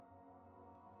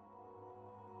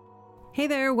Hey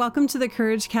there, welcome to the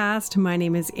Courage Cast. My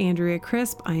name is Andrea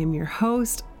Crisp. I am your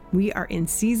host. We are in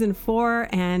season 4,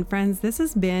 and friends, this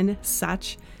has been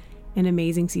such an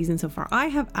amazing season so far. I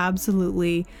have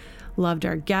absolutely loved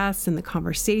our guests and the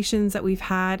conversations that we've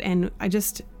had, and I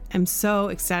just am so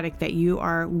ecstatic that you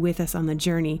are with us on the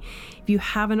journey. If you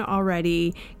haven't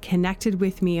already connected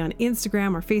with me on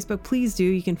Instagram or Facebook, please do.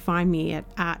 You can find me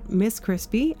at Miss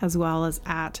Crispy as well as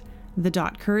at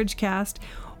the.couragecast,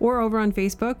 or over on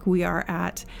Facebook, we are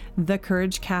at the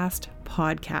Courage Cast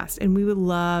podcast. And we would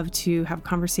love to have a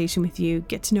conversation with you,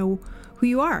 get to know who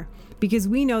you are, because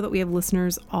we know that we have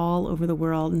listeners all over the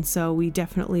world. And so we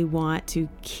definitely want to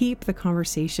keep the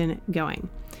conversation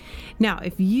going. Now,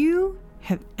 if you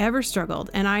have ever struggled,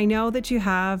 and I know that you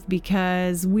have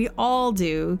because we all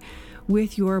do,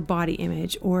 with your body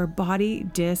image or body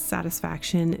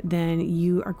dissatisfaction, then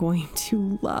you are going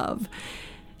to love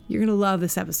You're going to love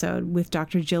this episode with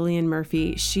Dr. Jillian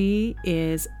Murphy. She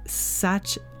is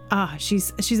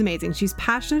she's amazing. She's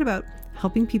passionate about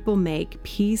helping people make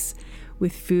peace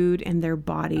with food and their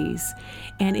bodies.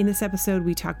 And in this episode,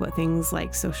 we talk about things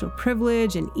like social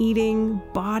privilege and eating,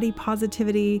 body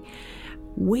positivity,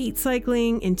 weight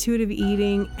cycling, intuitive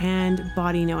eating, and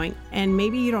body knowing. And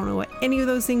maybe you don't know what any of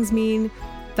those things mean.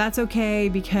 That's okay,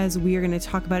 because we are going to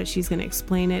talk about it. She's going to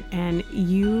explain it, and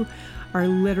you are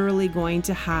literally going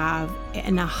to have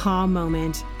an aha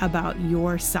moment about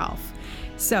yourself.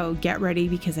 So get ready,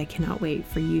 because I cannot wait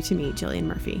for you to meet Jillian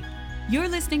Murphy. You're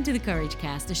listening to the Courage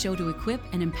Cast, a show to equip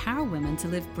and empower women to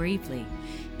live bravely.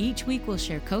 Each week we'll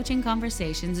share coaching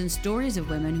conversations and stories of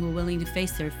women who are willing to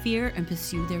face their fear and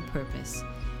pursue their purpose.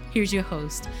 Here's your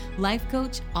host, life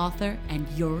coach, author, and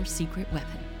your secret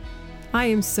weapon. I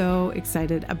am so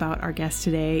excited about our guest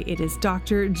today. It is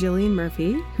Dr. Jillian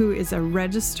Murphy, who is a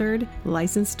registered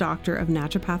licensed doctor of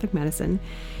naturopathic medicine.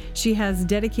 She has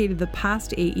dedicated the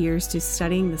past 8 years to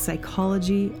studying the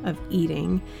psychology of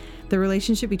eating, the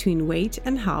relationship between weight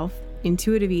and health,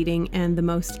 intuitive eating, and the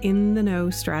most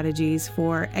in-the-know strategies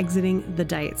for exiting the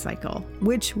diet cycle,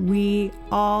 which we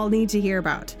all need to hear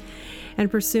about, and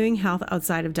pursuing health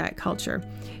outside of diet culture.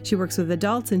 She works with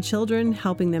adults and children,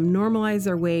 helping them normalize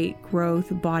their weight, growth,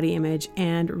 body image,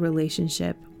 and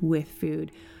relationship with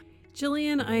food.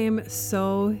 Jillian, I am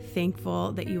so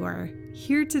thankful that you are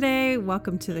here today.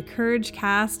 Welcome to the Courage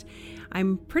Cast.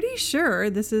 I'm pretty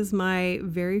sure this is my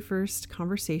very first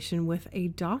conversation with a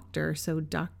doctor. So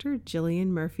Dr. Jillian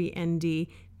Murphy, ND,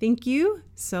 thank you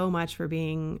so much for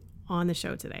being on the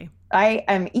show today. I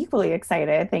am equally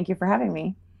excited. Thank you for having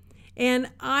me. And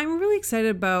I'm really excited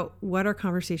about what our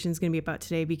conversation is going to be about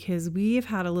today, because we have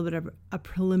had a little bit of a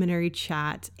preliminary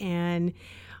chat, and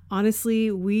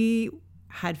honestly, we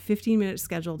had 15 minutes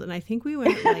scheduled, and I think we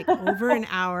went like over an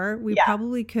hour. We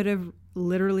probably could have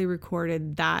literally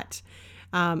recorded that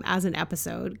as an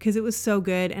episode, because it was so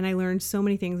good, and I learned so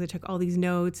many things. I took all these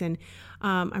notes, and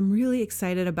I'm really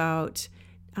excited about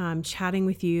chatting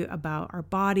with you about our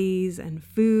bodies and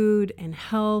food and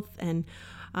health and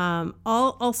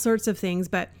all sorts of things.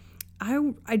 But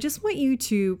I just want you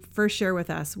to first share with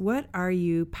us, what are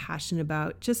you passionate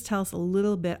about? Just tell us a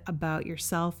little bit about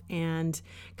yourself and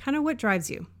kind of what drives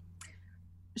you.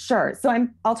 Sure. So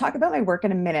I'll talk about my work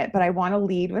in a minute, but I want to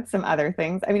lead with some other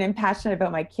things. I mean, I'm passionate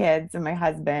about my kids and my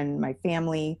husband, my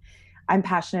family. I'm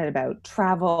passionate about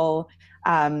travel.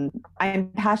 I'm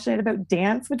passionate about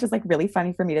dance, which is like really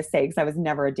funny for me to say, because I was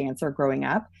never a dancer growing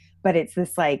up, but it's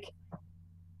this like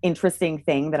interesting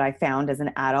thing that I found as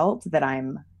an adult that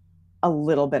I'm a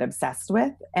little bit obsessed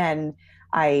with. And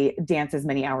I dance as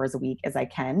many hours a week as I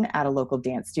can at a local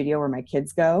dance studio where my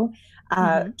kids go.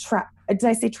 Did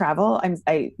I say travel?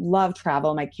 I love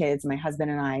travel. My kids, my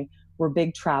husband and I were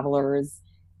big travelers.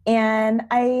 And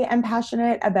I am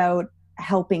passionate about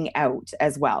helping out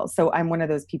as well. So I'm one of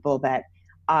those people that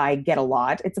I get a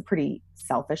lot. It's a pretty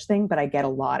selfish thing, but I get a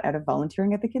lot out of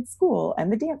volunteering at the kids' school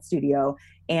and the dance studio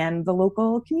and the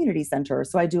local community center.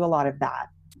 So I do a lot of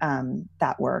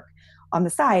that work on the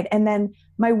side. And then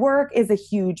my work is a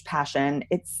huge passion.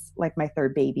 It's like my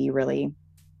third baby, really.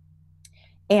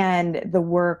 And the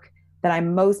work that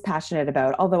I'm most passionate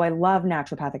about, although I love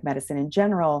naturopathic medicine in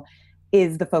general,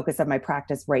 is the focus of my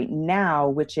practice right now,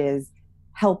 which is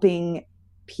helping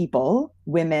people,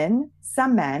 women,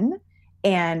 some men,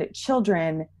 and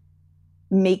children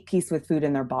make peace with food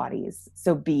in their bodies.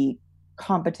 So be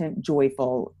competent,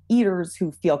 joyful eaters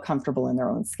who feel comfortable in their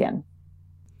own skin.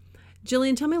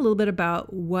 Jillian, tell me a little bit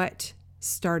about what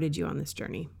started you on this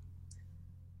journey.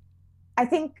 I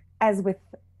think, as with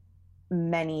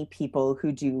many people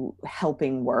who do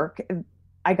helping work,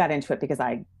 I got into it because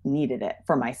I needed it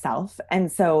for myself.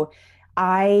 And so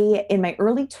in my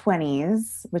early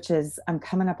 20s, which is, I'm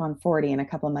coming up on 40 in a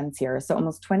couple of months here. So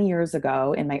almost 20 years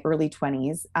ago in my early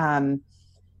 20s,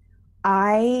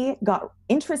 I got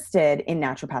interested in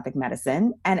naturopathic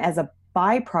medicine. And as a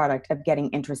byproduct of getting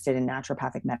interested in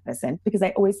naturopathic medicine, because I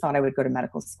always thought I would go to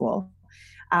medical school.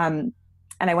 And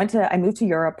I moved to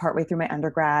Europe partway through my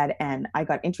undergrad, and I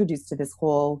got introduced to this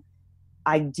whole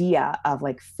idea of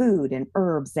like food and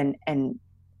herbs and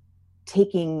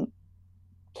taking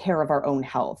care of our own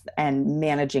health and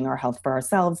managing our health for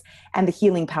ourselves and the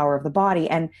healing power of the body.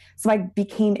 And so I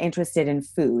became interested in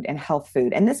food and health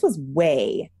food. And this was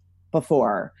way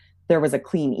before there was a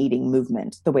clean eating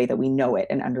movement the way that we know it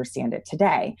and understand it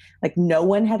today. Like no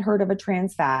one had heard of a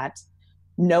trans fat.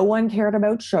 No one cared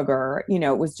about sugar. You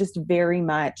know, it was just very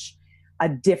much a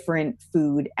different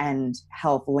food and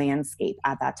health landscape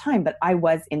at that time. But I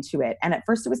was into it. And at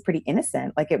first it was pretty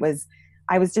innocent.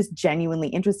 I was just genuinely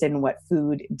interested in what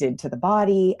food did to the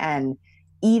body and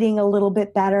eating a little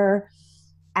bit better.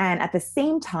 And at the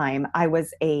same time, I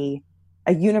was a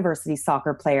university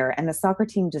soccer player, and the soccer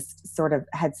team just sort of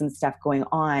had some stuff going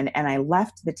on. And I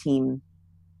left the team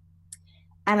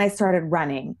and I started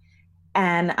running,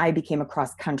 and I became a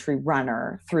cross-country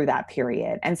runner through that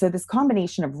period. And so this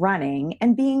combination of running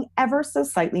and being ever so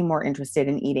slightly more interested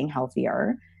in eating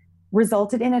healthier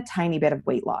resulted in a tiny bit of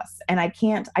weight loss. And I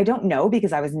don't know,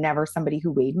 because I was never somebody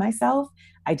who weighed myself.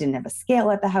 I didn't have a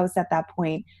scale at the house at that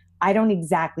point. I don't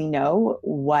exactly know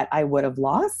what I would have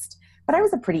lost, but I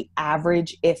was a pretty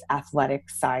average, if athletic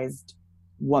sized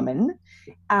woman.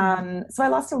 So I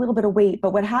lost a little bit of weight,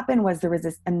 but what happened was there was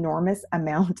this enormous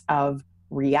amount of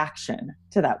reaction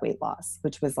to that weight loss,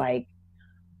 which was like,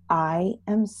 I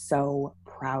am so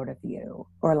proud of you,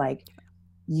 or like,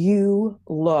 you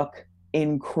look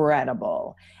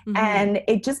incredible. Mm-hmm. And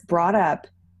it just brought up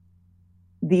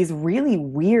these really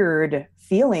weird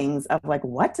feelings of like,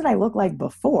 what did I look like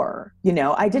before? You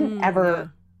know, I didn't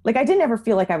ever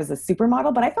feel like I was a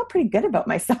supermodel, but I felt pretty good about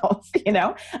myself. You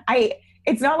know,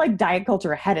 it's not like diet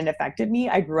culture hadn't affected me.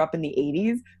 I grew up in the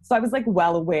 80s. So I was like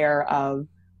well aware of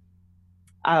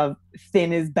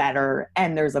thin is better,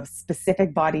 and there's a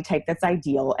specific body type that's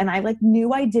ideal. And I like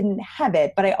knew I didn't have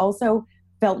it, but I also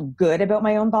felt good about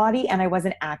my own body, and I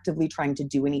wasn't actively trying to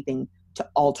do anything to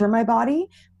alter my body.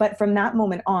 But from that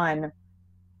moment on,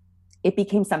 it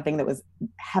became something that was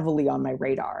heavily on my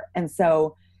radar. And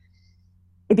so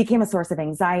it became a source of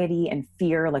anxiety and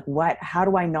fear. Like, how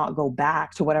do I not go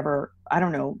back to whatever, I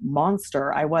don't know,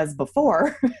 monster I was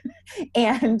before?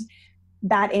 And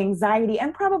that anxiety,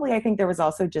 and probably I think there was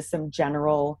also just some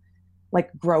general like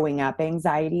growing up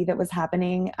anxiety that was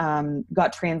happening,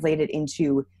 got translated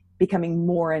into becoming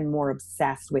more and more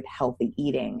obsessed with healthy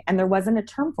eating. And there wasn't a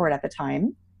term for it at the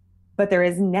time, but there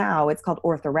is now. It's called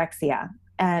orthorexia.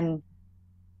 And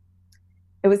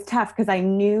it was tough because I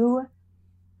knew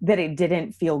that it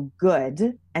didn't feel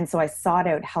good. And so I sought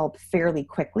out help fairly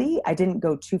quickly. I didn't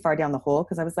go too far down the hole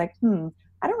because I was like,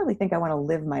 I don't really think I want to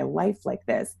live my life like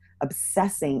this,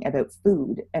 obsessing about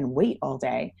food and weight all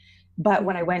day. But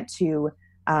when I went to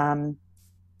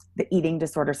the eating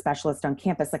disorder specialist on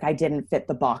campus, like I didn't fit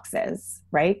the boxes,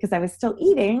 right? Because I was still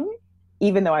eating,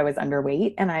 even though I was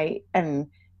underweight, and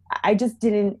I just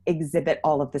didn't exhibit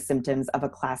all of the symptoms of a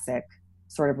classic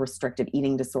sort of restrictive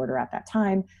eating disorder at that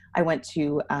time. I went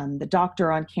to the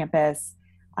doctor on campus,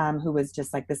 who was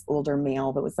just like this older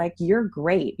male that was like, "You're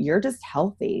great, you're just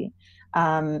healthy,"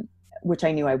 which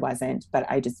I knew I wasn't, but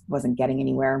I just wasn't getting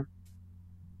anywhere.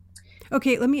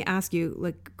 Okay, let me ask you,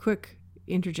 like, quick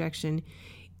interjection.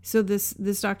 So this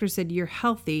doctor said you're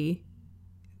healthy.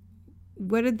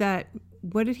 What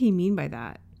did he mean by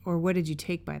that? Or what did you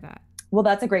take by that? Well,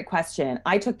 that's a great question.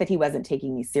 I took that he wasn't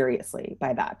taking me seriously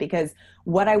by that, because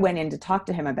what I went in to talk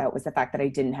to him about was the fact that I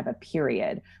didn't have a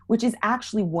period, which is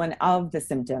actually one of the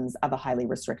symptoms of a highly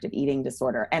restrictive eating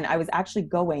disorder. And I was actually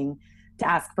going to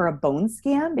ask for a bone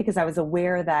scan because I was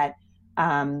aware that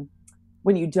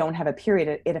when you don't have a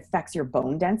period, it affects your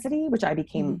bone density, which I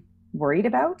became worried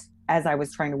about as I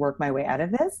was trying to work my way out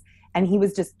of this. And he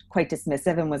was just quite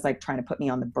dismissive and was like trying to put me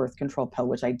on the birth control pill,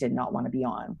 which I did not want to be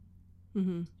on.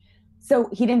 Mm-hmm. So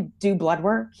he didn't do blood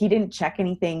work. He didn't check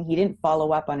anything. He didn't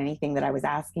follow up on anything that I was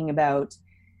asking about.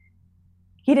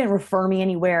 He didn't refer me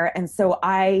anywhere. And so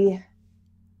I,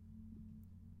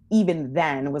 even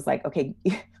then, was like, okay,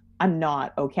 I'm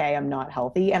not okay. I'm not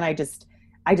healthy. And I just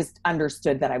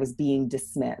understood that I was being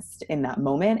dismissed in that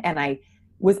moment. And I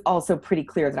was also pretty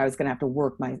clear that I was going to have to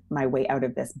work my way out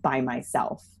of this by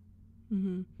myself,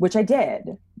 which I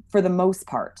did for the most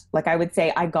part. Like I would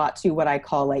say I got to what I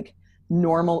call like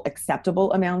normal,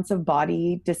 acceptable amounts of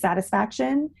body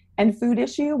dissatisfaction. and food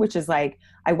issue, which is like,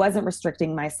 I wasn't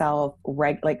restricting myself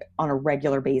like on a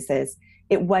regular basis.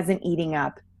 It wasn't eating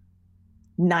up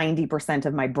 90%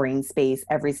 of my brain space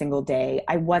every single day.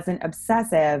 I wasn't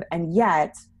obsessive. And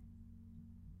yet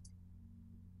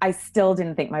I still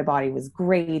didn't think my body was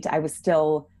great. I was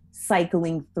still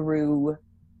cycling through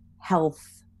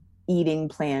health eating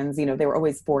plans. You know, they were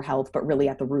always for health, but really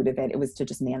at the root of it, it was to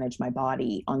just manage my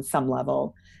body on some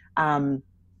level.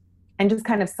 And just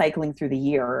kind of cycling through the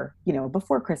year, you know,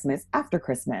 before Christmas, after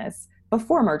Christmas,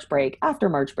 before March break, after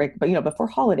March break, but, you know, before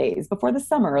holidays, before the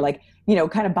summer, like, you know,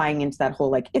 kind of buying into that whole,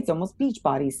 like, it's almost beach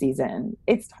body season.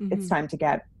 It's time to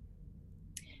get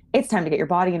your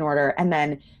body in order. And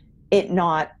then it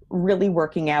not really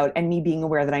working out, and me being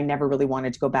aware that I never really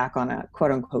wanted to go back on a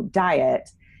quote unquote diet.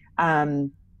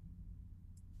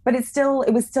 But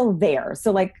it was still there.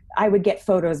 So like I would get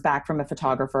photos back from a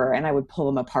photographer and I would pull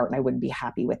them apart and I wouldn't be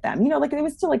happy with them. You know, like it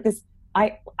was still like this,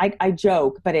 I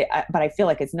joke, but I feel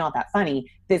like it's not that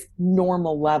funny. This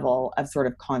normal level of sort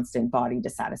of constant body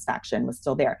dissatisfaction was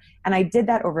still there. And I did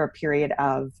that over a period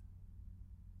of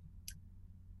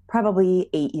probably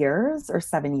 8 years or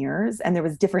 7 years. And there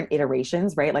was different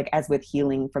iterations, right? Like as with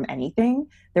healing from anything,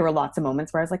 there were lots of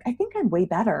moments where I was like, I think I'm way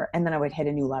better. And then I would hit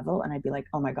a new level and I'd be like,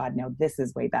 oh my God, no, this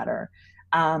is way better.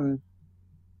 And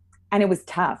it was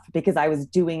tough because I was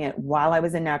doing it while I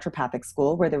was in naturopathic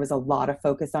school, where there was a lot of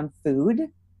focus on food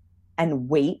and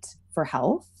weight for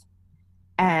health.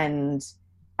 And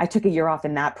I took a year off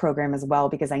in that program as well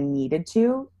because I needed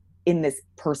to, in this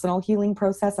personal healing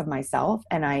process of myself.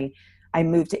 And I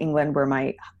moved to England where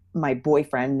my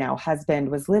boyfriend, now husband,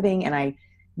 was living, and I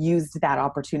used that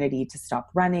opportunity to stop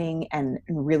running and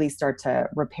really start to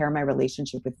repair my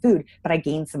relationship with food. But I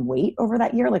gained some weight over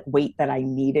that year, like weight that I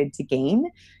needed to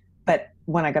gain. But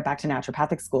when I got back to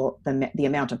naturopathic school, the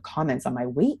amount of comments on my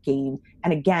weight gain,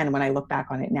 and again, when I look back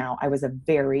on it now, I was a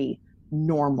very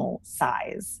normal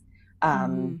size.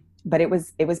 But it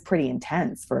was pretty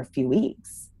intense for a few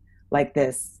weeks. Like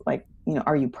this, like, you know,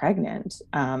 are you pregnant?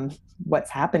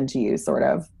 What's happened to you, sort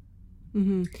of.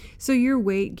 Mm-hmm. So your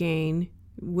weight gain,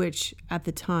 which at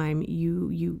the time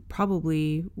you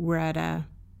probably were at a,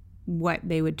 what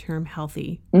they would term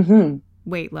healthy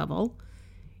weight level,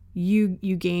 you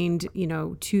gained, you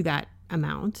know, to that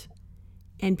amount,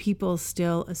 and people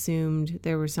still assumed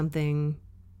there was something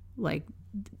like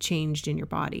changed in your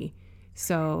body.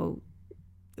 So,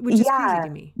 which is crazy to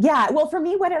me. Yeah. Well, for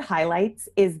me, what it highlights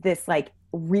is this like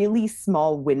really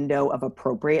small window of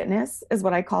appropriateness, is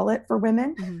what I call it for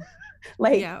women. Mm-hmm.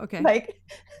 Like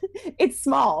it's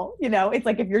small, you know, it's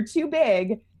like if you're too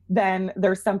big, then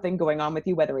there's something going on with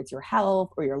you, whether it's your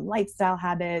health or your lifestyle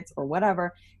habits or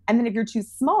whatever. And then if you're too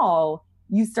small,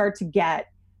 you start to get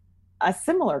a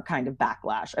similar kind of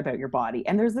backlash about your body.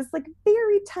 And there's this like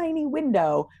very tiny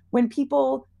window when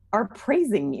people are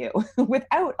praising you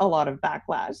without a lot of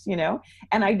backlash, you know?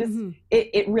 And I just,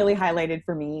 it really highlighted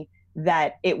for me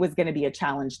that it was going to be a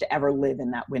challenge to ever live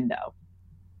in that window.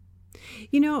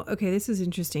 You know, okay, this is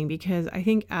interesting because I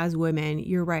think as women,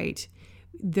 you're right.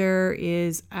 There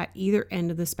is, at either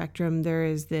end of the spectrum, there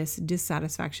is this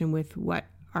dissatisfaction with what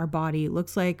our body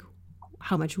looks like,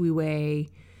 how much we weigh,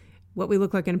 what we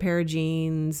look like in a pair of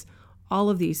jeans, all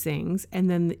of these things. And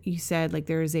then you said like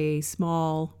there is a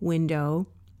small window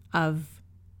of,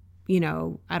 you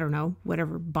know, I don't know,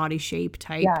 whatever body shape,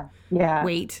 type,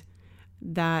 weight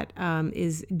that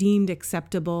is deemed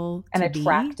acceptable and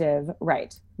attractive.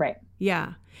 Right.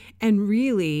 Yeah. And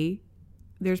really,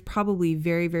 there's probably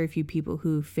very, very few people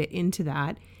who fit into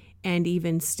that, and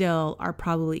even still are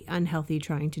probably unhealthy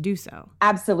trying to do so.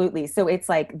 Absolutely. So it's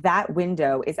like that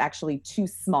window is actually too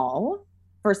small,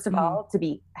 first of all, to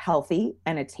be healthy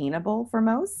and attainable for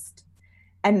most.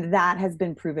 And that has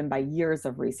been proven by years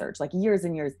of research, like years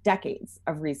and years, decades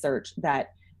of research,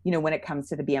 that, you know, when it comes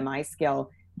to the BMI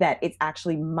scale, that it's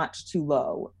actually much too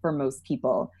low for most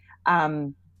people.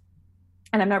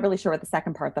 And I'm not really sure what the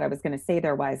second part that I was going to say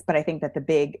there was, but I think that the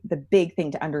big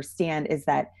thing to understand is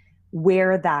that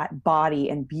where that body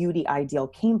and beauty ideal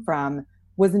came from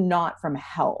was not from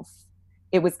health.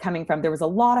 It was coming from, there was a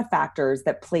lot of factors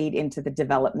that played into the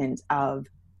development of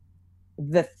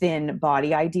the thin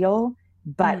body ideal,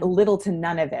 but little to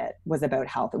none of it was about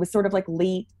health. It was sort of like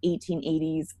late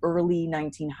 1880s, early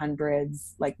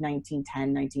 1900s, like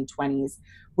 1910, 1920s,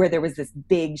 where there was this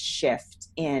big shift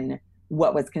in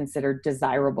what was considered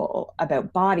desirable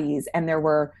about bodies. And there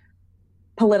were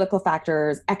political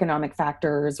factors, economic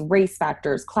factors, race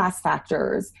factors, class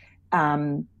factors.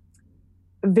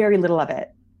 Very little of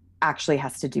it actually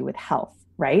has to do with health,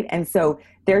 right? And so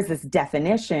there's this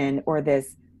definition or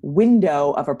this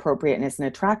window of appropriateness and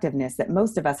attractiveness that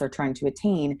most of us are trying to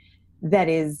attain. that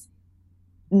is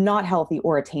not healthy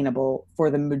or attainable for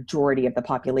the majority of the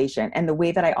population. And the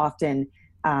way that I often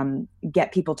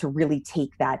get people to really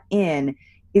take that in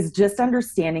is just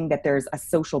understanding that there's a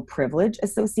social privilege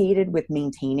associated with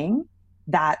maintaining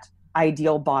that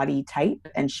ideal body type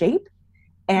and shape.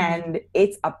 And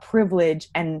it's a privilege,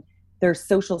 and there's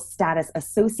social status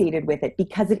associated with it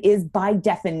because it is by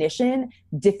definition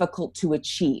difficult to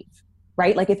achieve,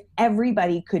 right? Like if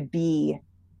everybody could be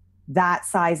that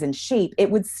size and shape,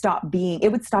 it would stop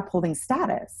holding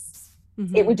status.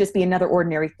 It would just be another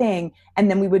ordinary thing. And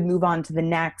then we would move on to the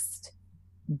next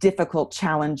difficult,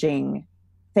 challenging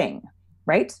thing,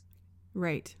 right?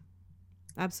 Right.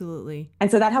 Absolutely. And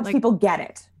so that helps people get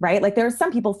it, right? Like there are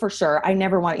some people for sure, I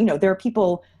never want, there are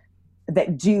people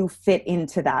that do fit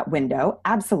into that window.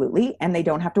 Absolutely. And they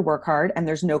don't have to work hard and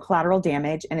there's no collateral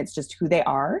damage and it's just who they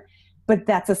are. But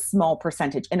that's a small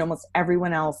percentage. And almost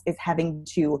everyone else is having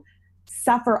to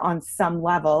suffer on some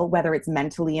level, whether it's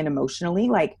mentally and emotionally,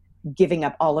 like giving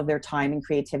up all of their time and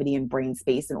creativity and brain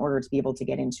space in order to be able to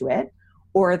get into it,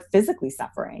 or physically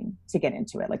suffering to get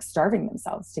into it, like starving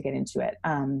themselves to get into it.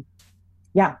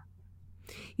 Yeah.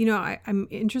 I'm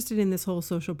interested in this whole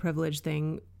social privilege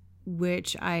thing,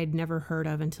 which I'd never heard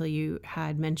of until you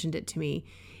had mentioned it to me,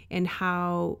 and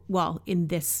how, well, in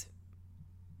this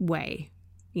way,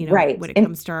 right. when it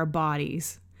comes to our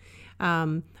bodies.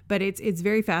 But it's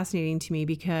very fascinating to me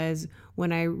because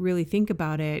when I really think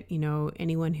about it,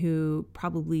 anyone who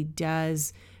probably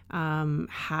does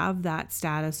have that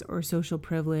status or social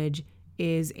privilege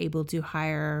is able to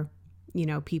hire,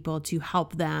 people to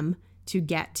help them to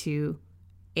get to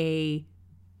a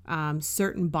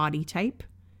certain body type,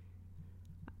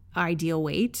 ideal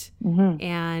weight.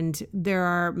 And there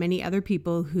are many other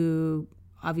people who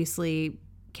obviously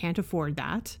can't afford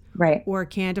that. Right. Or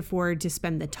can't afford to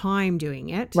spend the time doing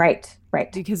it. Right.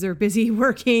 Because they're busy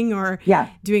working or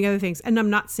doing other things. And I'm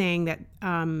not saying that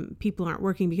people aren't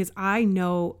working, because I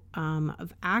know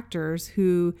of actors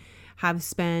who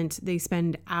they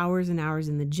spend hours and hours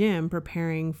in the gym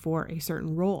preparing for a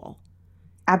certain role.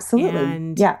 Absolutely.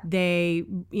 And they,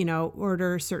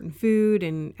 order certain food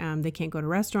and they can't go to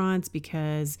restaurants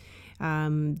because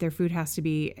their food has to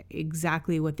be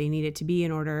exactly what they need it to be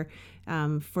in order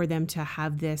for them to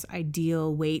have this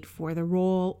ideal weight for the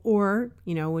role. Or,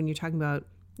 when you're talking about,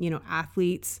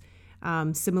 athletes,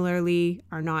 similarly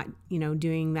are not,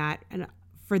 doing that. And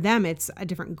for them, it's a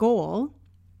different goal.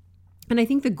 And I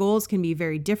think the goals can be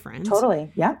very different.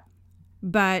 Totally. Yeah.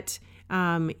 But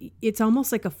it's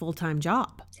almost like a full-time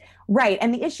job. Right.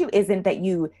 And the issue isn't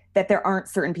that there aren't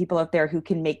certain people out there who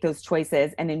can make those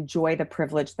choices and enjoy the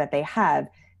privilege that they have.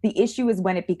 The issue is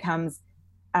when it becomes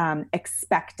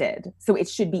expected. So it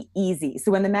should be easy.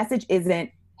 So when the message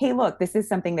isn't, hey, look, this is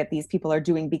something that these people are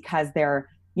doing because they're,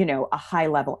 a high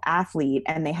level athlete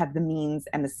and they have the means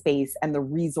and the space and the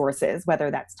resources,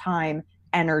 whether that's time,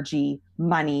 energy,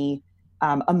 money,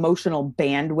 emotional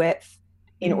bandwidth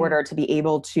in order to be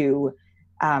able to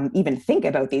even think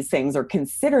about these things or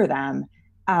consider them.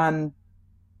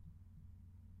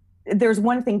 There's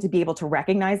one thing to be able to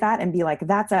recognize that and be like,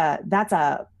 that's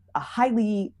a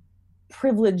highly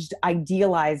privileged,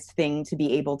 idealized thing to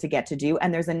be able to get to do.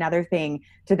 And there's another thing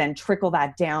to then trickle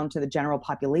that down to the general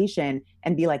population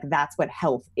and be like, that's what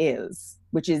health is,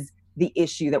 which is the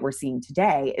issue that we're seeing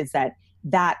today, is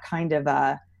that kind of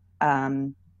a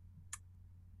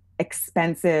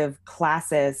expensive,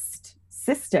 classist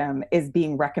system is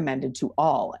being recommended to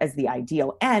all as the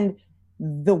ideal and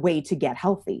the way to get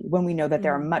healthy, when we know that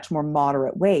there are much more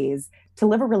moderate ways to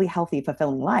live a really healthy,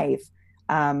 fulfilling life,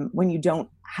 when you don't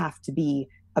have to be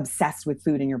obsessed with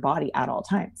food in your body at all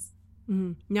times.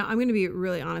 Now, I'm going to be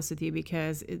really honest with you,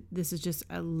 because this is just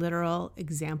a literal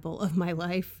example of my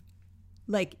life,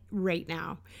 like right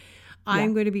now.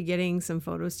 I'm going to be getting some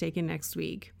photos taken next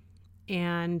week.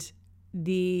 And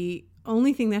the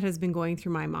only thing that has been going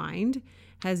through my mind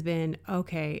has been,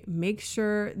 okay, make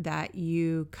sure that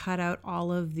you cut out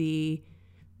all of the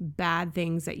bad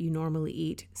things that you normally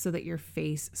eat so that your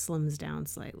face slims down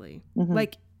slightly.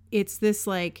 Like it's this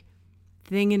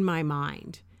thing in my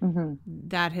mind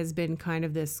that has been kind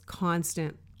of this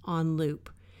constant on loop.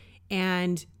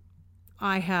 And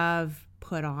I have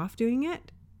put off doing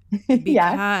it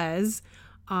because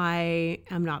I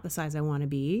am not the size I want to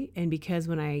be. And because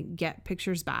when I get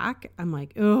pictures back, I'm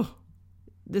like, oh,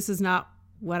 this is not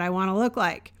what I want to look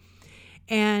like.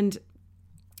 And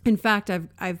in fact,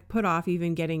 I've put off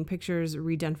even getting pictures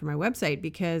redone for my website,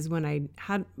 because when I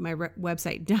had my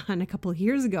website done a couple of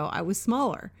years ago, I was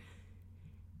smaller.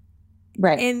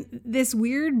 Right. And this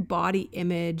weird body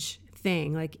image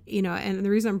thing, and the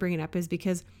reason I'm bringing it up is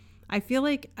because I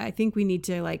think we need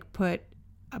to like put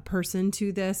a person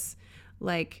to this,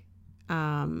 like,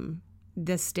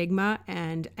 this stigma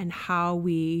and how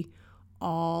we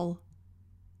all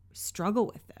struggle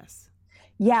with this.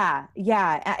 Yeah,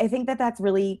 yeah. I think that that's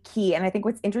really key. And I think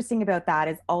what's interesting about that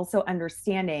is also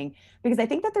understanding, because I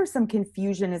think that there's some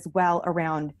confusion as well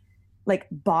around like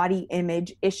body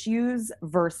image issues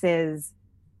versus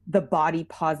the body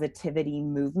positivity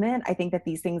movement. I think that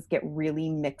these things get really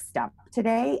mixed up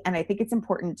today. And I think it's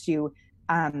important to,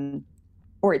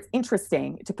 or it's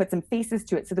interesting to put some faces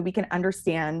to it so that we can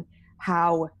understand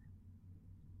how,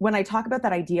 when I talk about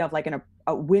that idea of like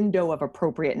a window of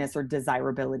appropriateness or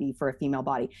desirability for a female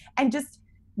body, and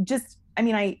I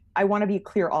mean, I want to be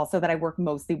clear also that I work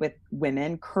mostly with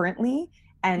women currently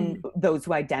and those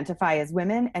who identify as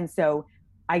women. And so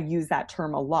I use that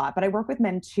term a lot, but I work with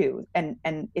men too. And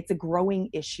it's a growing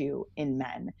issue in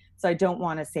men. So I don't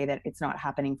want to say that it's not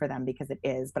happening for them, because it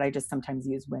is, but I just sometimes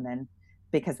use women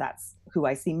because that's who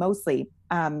I see mostly.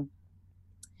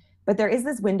 But there is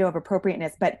this window of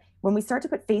appropriateness. But when we start to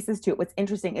put faces to it, what's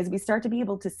interesting is we start to be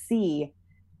able to see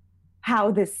how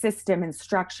this system and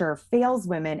structure fails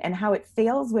women, and how it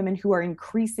fails women who are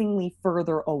increasingly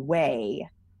further away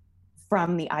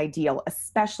from the ideal,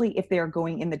 especially if they are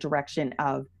going in the direction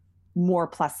of more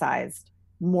plus sized,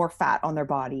 more fat on their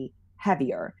body,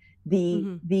 heavier.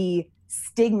 The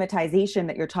stigmatization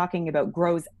that you're talking about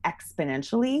grows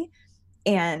exponentially,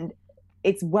 and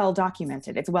it's well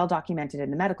documented. It's well documented in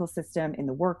the medical system, in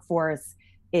the workforce.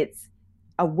 It's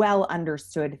a well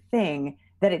understood thing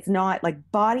that it's not like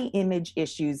body image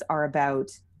issues are about,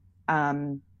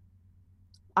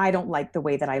 I don't like the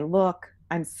way that I look.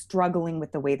 I'm struggling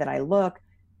with the way that I look.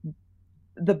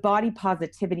 The body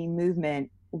positivity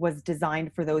movement was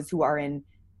designed for those who are in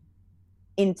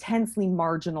intensely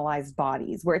marginalized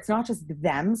bodies, where it's not just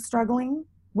them struggling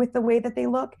with the way that they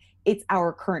look, it's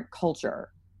our current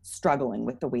culture struggling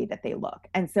with the way that they look.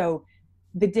 And so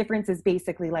the difference is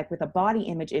basically like with a body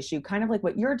image issue, kind of like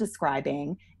what you're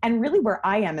describing, and really where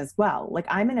I am as well. Like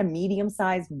I'm in a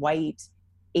medium-sized, white,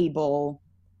 able,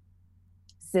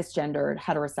 cisgendered,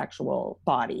 heterosexual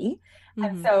body.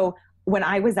 And so when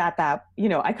I was at that, you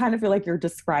know, I kind of feel like you're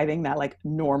describing that like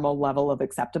normal level of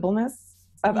acceptableness,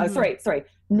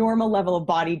 normal level of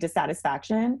body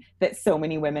dissatisfaction that so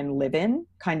many women live in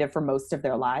kind of for most of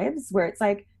their lives, where it's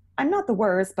like, I'm not the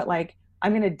worst, but like,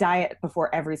 I'm going to diet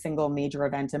before every single major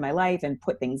event in my life and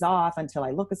put things off until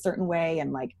I look a certain way,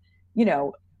 and like, you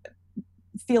know,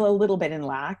 feel a little bit in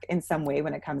lack in some way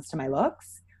when it comes to my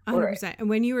looks. 100%. And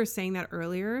when you were saying that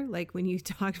earlier, like when you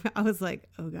talked about, I was like,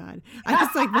 oh God, I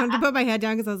just like wanted to put my head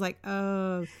down because I was like,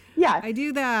 oh yeah, I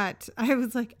do that. I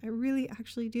was like, I really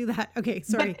actually do that. Okay.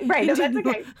 Sorry. But, right. No, that's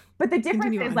okay. But the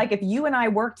difference is like, if you and I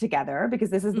work together,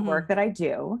 because this is the work that I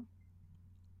do,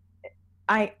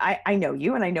 I know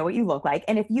you and I know what you look like.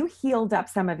 And if you healed up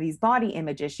some of these body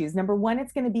image issues, number one,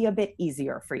 it's going to be a bit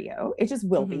easier for you. It just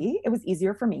will be. It was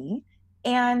easier for me.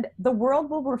 And the world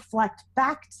will reflect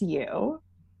back to you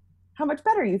how much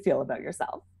better you feel about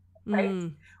yourself,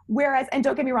 right? Whereas, and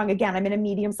don't get me wrong, again, I'm in a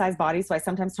medium-sized body, so I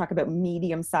sometimes talk about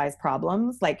medium-sized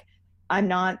problems. Like I'm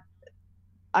not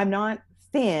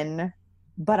thin,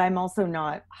 but I'm also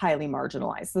not highly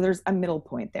marginalized. So there's a middle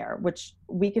point there, which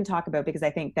we can talk about, because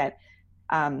I think that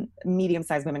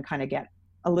medium-sized women kind of get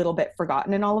a little bit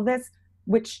forgotten in all of this,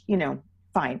 which, you know,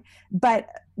 fine. But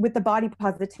with the body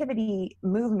positivity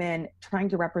movement trying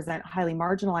to represent highly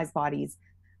marginalized bodies,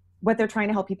 what they're trying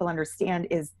to help people understand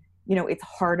is, you know, it's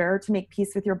harder to make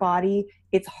peace with your body.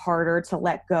 It's harder to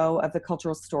let go of the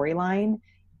cultural storyline.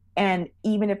 And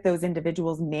even if those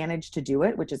individuals manage to do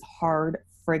it, which is hard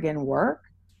friggin' work,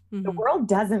 the world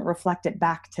doesn't reflect it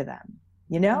back to them,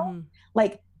 you know?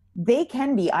 Like they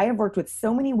can be, I have worked with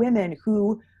so many women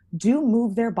who do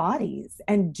move their bodies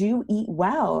and do eat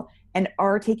well and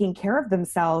are taking care of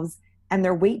themselves, and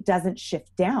their weight doesn't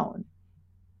shift down.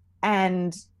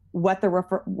 And what the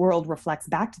world reflects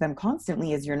back to them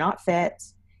constantly is you're not fit,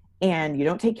 and you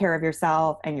don't take care of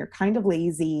yourself, and you're kind of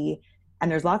lazy,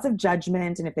 and there's lots of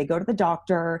judgment. And if they go to the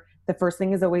doctor, the first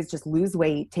thing is always just lose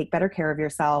weight, take better care of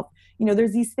yourself. You know,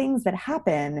 there's these things that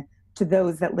happen to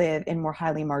those that live in more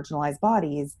highly marginalized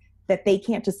bodies that they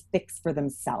can't just fix for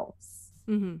themselves.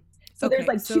 So there's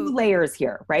like two layers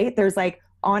here, right? There's like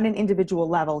on an individual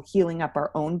level, healing up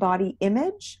our own body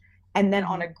image. And then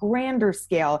on a grander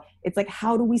scale, it's like,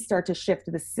 how do we start to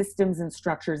shift the systems and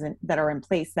structures that are in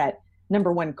place that,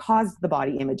 number one, caused the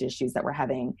body image issues that we're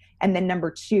having, and then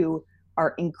number two,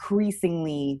 are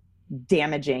increasingly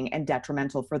damaging and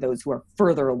detrimental for those who are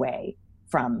further away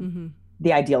from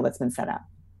the ideal that's been set up.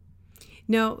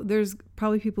 Now, there's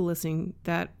probably people listening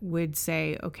that would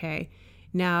say, okay,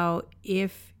 now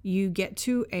if you get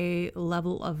to a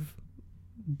level of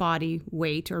body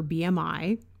weight or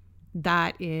BMI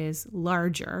that is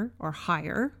larger or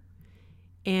higher,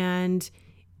 and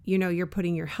you're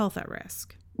putting your health at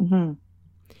risk. Mm-hmm.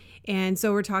 And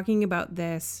so we're talking about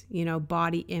this,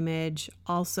 body image,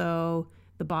 also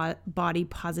the body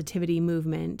positivity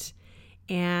movement.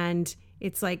 And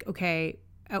it's like, okay,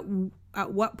 at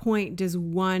what point does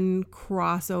one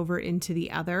cross over into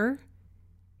the other?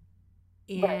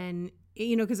 And,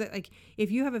 because like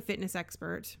if you have a fitness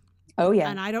expert, oh yeah,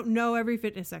 and I don't know every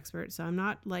fitness expert, so I'm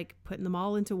not like putting them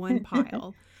all into one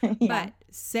pile, yeah. But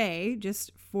say,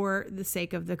 just for the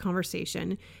sake of the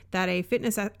conversation, that a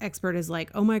fitness expert is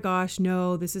like, oh my gosh,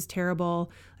 no, this is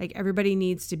terrible. Like everybody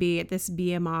needs to be at this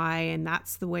BMI and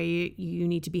that's the way you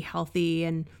need to be healthy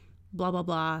and blah, blah,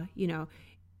 blah.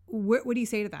 What do you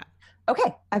say to that?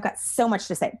 Okay. I've got so much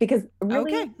to say because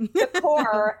really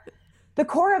the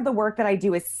core of the work that I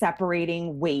do is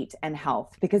separating weight and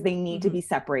health because they need to be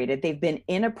separated. They've been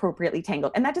inappropriately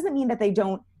tangled. And that doesn't mean that they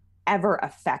don't ever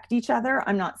affect each other.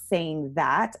 I'm not saying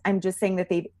that. I'm just saying that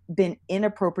they've been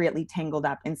inappropriately tangled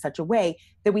up in such a way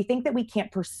that we think that we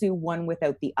can't pursue one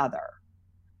without the other.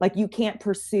 Like you can't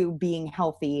pursue being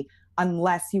healthy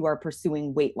unless you are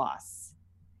pursuing weight loss.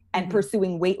 And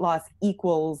pursuing weight loss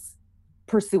equals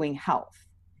pursuing health.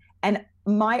 And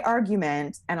my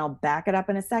argument, and I'll back it up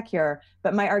in a sec here,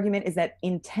 but my argument is that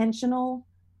intentional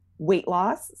weight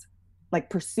loss, like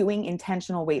pursuing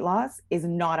intentional weight loss, is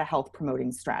not a health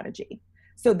promoting strategy.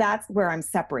 So that's where I'm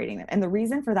separating them. And the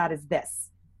reason for that is this.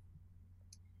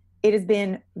 It has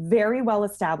been very well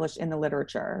established in the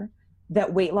literature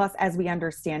that weight loss as we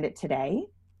understand it today,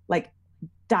 like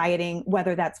dieting,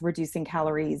 whether that's reducing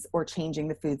calories or changing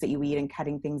the foods that you eat and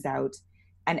cutting things out,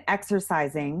 and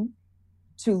exercising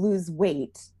to lose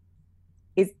weight,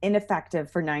 is ineffective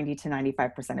for 90 to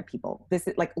 95% of people. This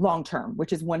is like long-term,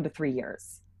 which is 1 to 3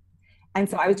 years. And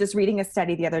so I was just reading a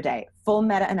study the other day, full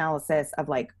meta-analysis of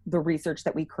like the research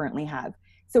that we currently have.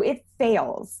 So it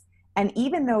fails. And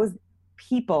even those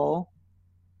people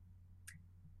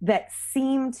that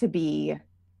seem to be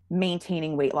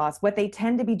maintaining weight loss, what they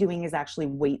tend to be doing is actually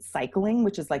weight cycling,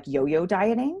 which is like yo-yo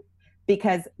dieting,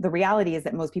 because the reality is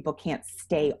that most people can't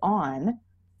stay on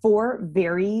for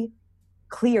very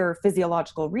clear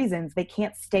physiological reasons. They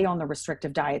can't stay on the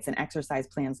restrictive diets and exercise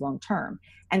plans long term.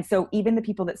 And so even the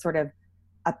people that sort of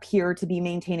appear to be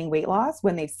maintaining weight loss,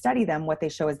 when they study them, what they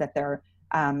show is that they're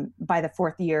by the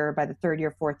third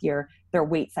year, fourth year, they're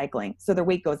weight cycling. So their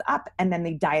weight goes up and then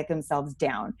they diet themselves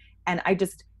down. And I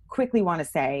just quickly want to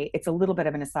say, it's a little bit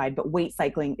of an aside, but weight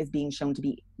cycling is being shown to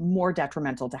be more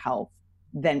detrimental to health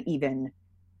than even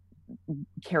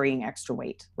carrying extra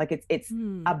weight. Like it's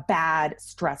a bad,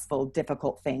 stressful,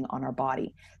 difficult thing on our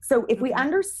body. So if we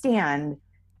understand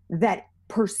that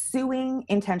pursuing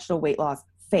intentional weight loss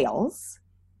fails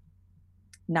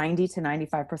 90 to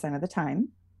 95% of the time,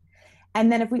 and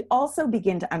then if we also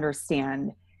begin to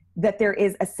understand that there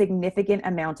is a significant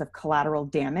amount of collateral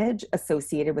damage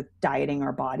associated with dieting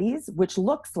our bodies, which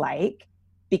looks like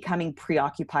becoming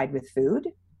preoccupied with food,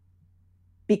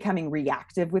 becoming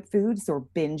reactive with food, so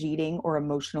binge eating or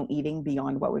emotional eating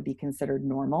beyond what would be considered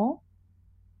normal,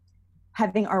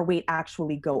 having our weight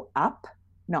actually go up,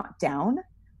 not down.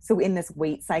 So in this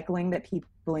weight cycling that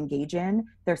people engage in,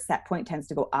 their set point tends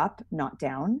to go up, not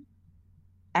down.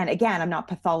 And again, I'm not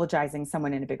pathologizing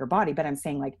someone in a bigger body, but I'm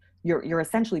saying like you're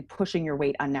essentially pushing your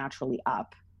weight unnaturally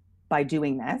up by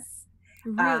doing this.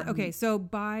 Really? Okay, so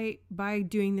by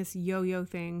doing this yo-yo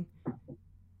thing,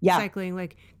 yeah, cycling,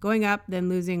 like going up, then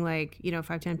losing like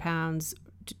 5-10 pounds,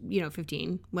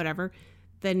 15, whatever,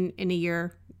 then in a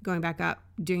year going back up,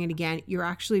 doing it again, you're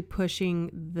actually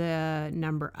pushing the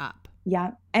number up.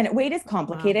 Yeah. And weight is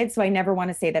complicated. Wow. So I never want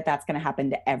to say that that's going to happen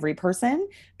to every person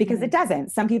because it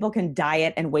doesn't. Some people can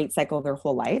diet and weight cycle their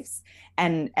whole lives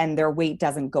and their weight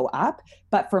doesn't go up.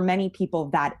 But for many people,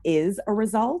 that is a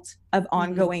result of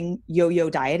ongoing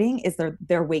yo-yo dieting, is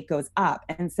their weight goes up.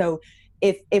 And so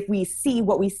if we see,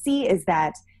 what we see is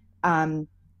that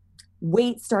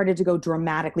weight started to go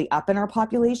dramatically up in our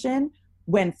population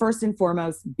when first and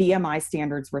foremost BMI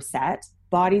standards were set,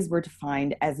 bodies were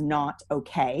defined as not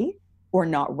okay or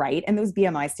not right. And those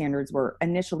BMI standards were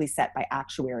initially set by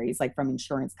actuaries, like from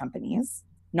insurance companies,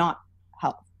 not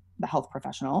the health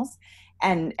professionals.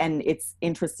 And it's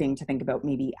interesting to think about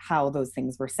maybe how those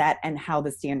things were set and how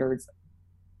the standards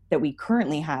that we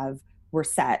currently have were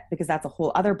set, because that's a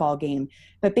whole other ballgame.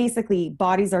 But basically,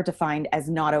 bodies are defined as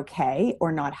not okay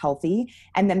or not healthy.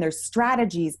 And then there's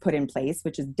strategies put in place,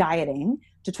 which is dieting,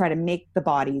 to try to make the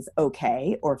bodies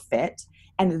okay or fit.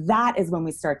 And that is when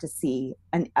we start to see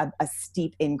a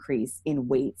steep increase in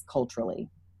weights culturally.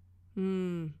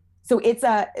 So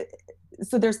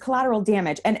so there's collateral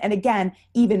damage. And again,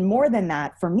 even more than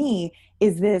that for me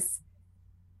is this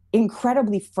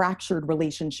incredibly fractured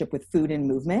relationship with food and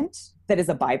movement that is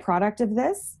a byproduct of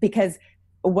this. Because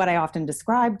what I often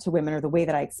describe to women, or the way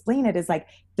that I explain it, is like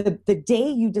the day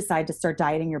you decide to start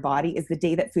dieting your body is the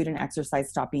day that food and exercise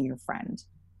stop being your friend.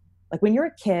 Like when you're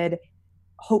a kid,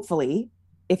 hopefully,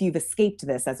 if you've escaped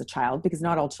this as a child, because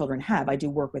not all children have, I do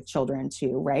work with children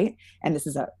too, right? And this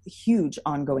is a huge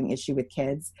ongoing issue with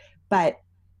kids, but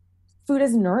food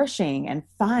is nourishing and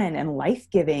fun and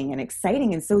life-giving and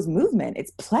exciting, and so is movement.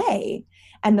 It's play.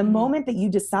 And the moment that you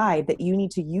decide that you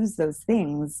need to use those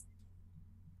things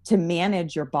to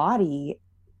manage your body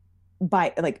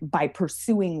by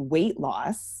pursuing weight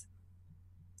loss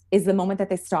is the moment that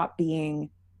they stop being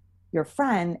your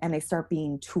friend and they start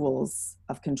being tools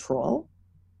of control,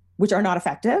 which are not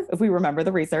effective. If we remember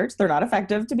the research, they're not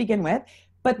effective to begin with,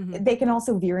 but they can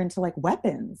also veer into like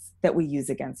weapons that we use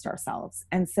against ourselves.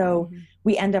 And so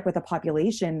we end up with a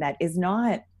population that is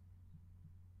not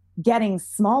getting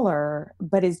smaller,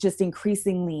 but is just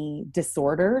increasingly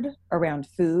disordered around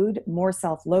food, more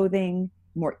self-loathing,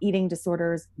 more eating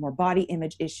disorders, more body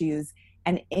image issues,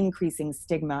 and increasing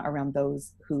stigma around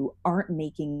those who aren't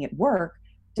making it work,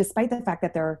 despite the fact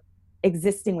that they're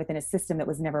existing within a system that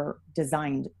was never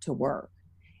designed to work.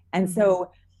 And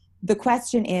so the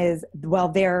question is, well,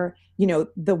 the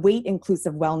weight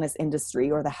inclusive wellness industry,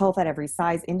 or the health at every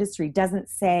size industry, doesn't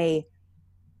say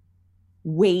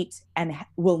weight and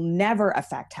will never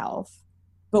affect health.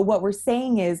 But what we're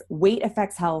saying is weight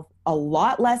affects health a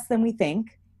lot less than we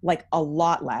think, like a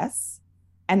lot less.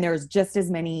 And there's just as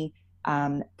many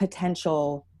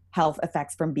potential health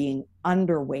effects from being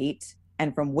underweight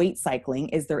and from weight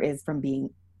cycling as there is from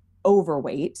being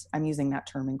overweight. I'm using that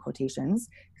term in quotations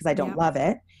because I don't love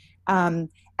it. And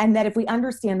that if we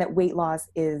understand that weight loss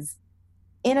is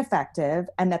ineffective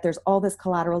and that there's all this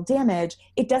collateral damage,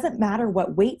 it doesn't matter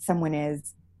what weight someone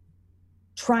is.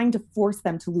 Trying to force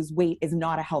them to lose weight is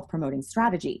not a health promoting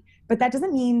strategy. But that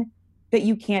doesn't mean that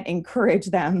you can't encourage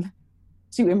them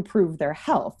to improve their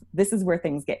health. This is where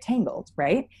things get tangled,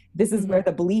 right? This is where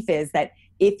the belief is that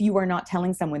if you are not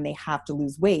telling someone they have to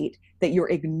lose weight, that you're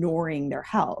ignoring their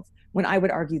health, when I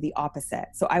would argue the opposite.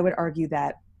 So I would argue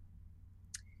that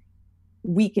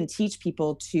we can teach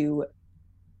people to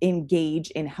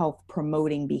engage in health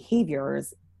promoting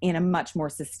behaviors in a much more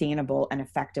sustainable and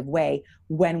effective way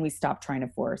when we stop trying to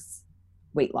force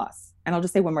weight loss. And I'll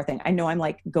just say one more thing. I know I'm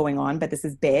like going on, but this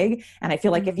is big. And I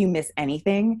feel like if you miss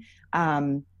anything,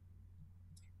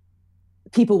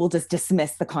 people will just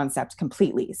dismiss the concept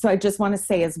completely. So I just want to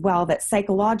say as well that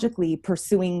psychologically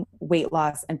pursuing weight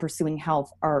loss and pursuing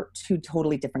health are two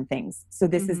totally different things. So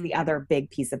this is the other big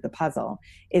piece of the puzzle,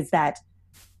 is that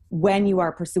when you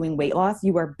are pursuing weight loss,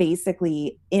 you are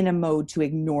basically in a mode to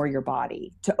ignore your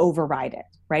body, to override it,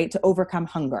 right? To overcome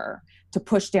hunger, to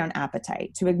push down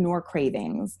appetite, to ignore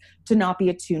cravings, to not be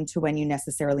attuned to when you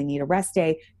necessarily need a rest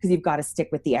day because you've got to stick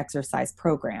with the exercise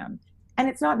program. And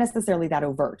it's not necessarily that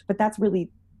overt, but that's really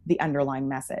the underlying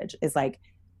message, is like,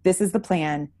 this is the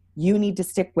plan, you need to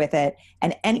stick with it.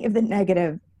 And any of the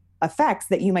negative effects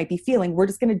that you might be feeling, we're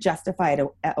just going to justify it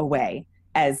away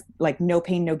as like no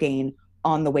pain, no gain,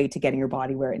 on the way to getting your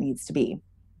body where it needs to be.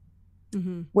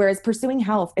 Whereas pursuing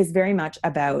health is very much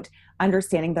about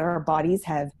understanding that our bodies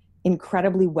have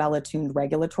incredibly well-attuned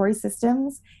regulatory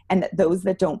systems, and that those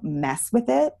that don't mess with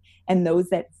it and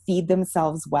those that feed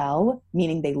themselves well,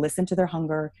 meaning they listen to their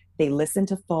hunger, they listen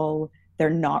to full, they're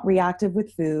not reactive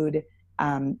with food,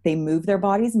 they move their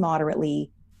bodies moderately,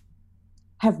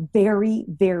 have very,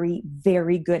 very,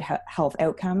 very good health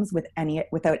outcomes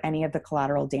without any of the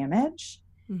collateral damage.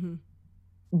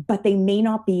 But they may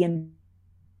not be in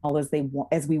all as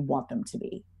we want them to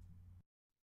be.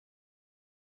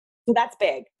 So that's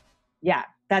big. Yeah,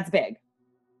 that's big.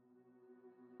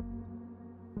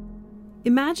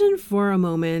 Imagine for a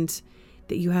moment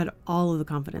that you had all of the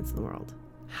confidence in the world.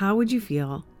 How would you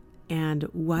feel, and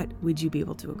what would you be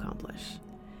able to accomplish?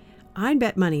 I'd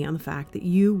bet money on the fact that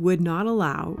you would not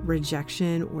allow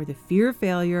rejection or the fear of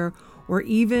failure or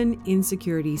even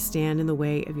insecurity stand in the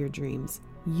way of your dreams.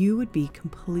 You would be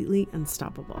completely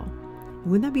unstoppable.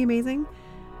 Wouldn't that be amazing?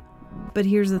 But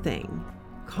here's the thing.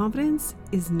 Confidence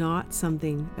is not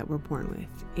something that we're born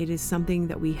with. It is something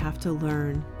that we have to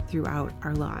learn throughout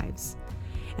our lives.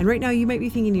 And right now you might be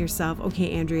thinking to yourself,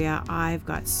 okay, Andrea, I've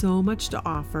got so much to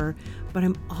offer, but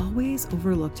I'm always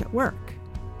overlooked at work,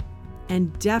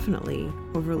 and definitely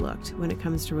overlooked when it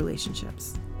comes to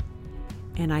relationships.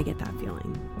 And I get that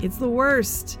feeling. It's the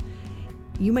worst.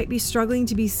 You might be struggling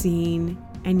to be seen,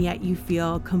 and yet you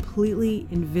feel completely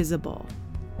invisible.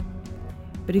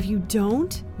 But if you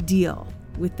don't deal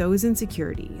with those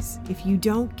insecurities, if you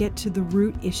don't get to the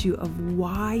root issue of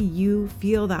why you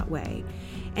feel that way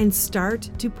and start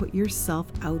to put yourself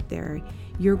out there,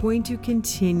 you're going to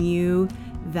continue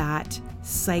that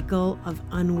cycle of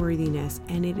unworthiness,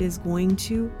 and it is going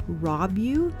to rob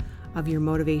you of your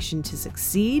motivation to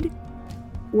succeed,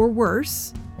 or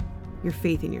worse, your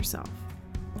faith in yourself.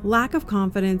 Lack of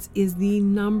confidence is the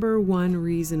number one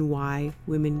reason why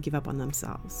women give up on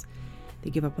themselves. They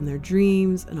give up on their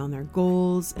dreams and on their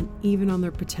goals and even on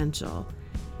their potential.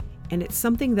 And it's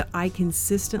something that I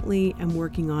consistently am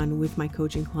working on with my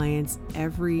coaching clients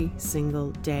every single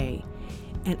day.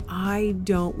 And I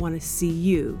don't want to see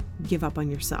you give up on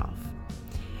yourself.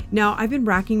 Now, I've been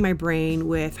racking my brain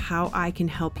with how I can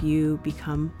help you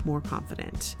become more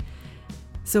confident.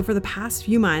 So for the past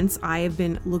few months, I have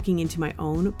been looking into my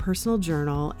own personal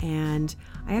journal, and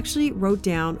I actually wrote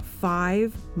down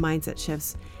 5 mindset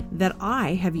shifts that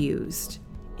I have used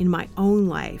in my own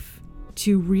life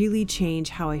to really change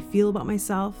how I feel about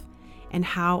myself and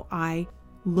how I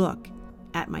look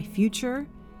at my future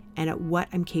and at what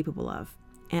I'm capable of.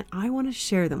 And I want to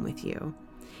share them with you.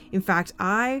 In fact,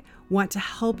 I want to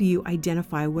help you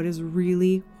identify what is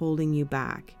really holding you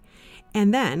back.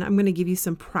 And then I'm going to give you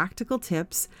some practical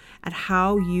tips at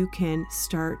how you can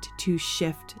start to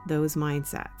shift those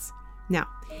mindsets. Now,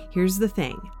 here's the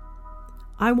thing.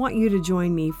 I want you to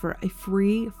join me for a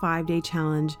free 5-day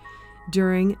challenge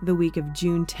during the week of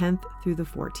June 10th through the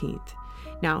 14th.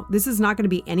 Now, this is not going to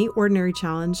be any ordinary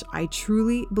challenge. I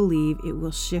truly believe it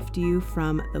will shift you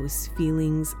from those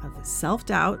feelings of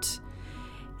self-doubt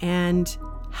and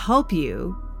help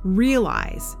you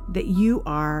realize that you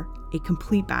are a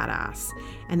complete badass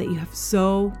and that you have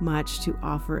so much to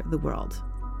offer the world.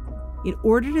 In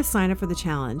order to sign up for the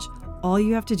challenge, all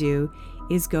you have to do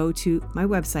is go to my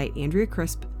website,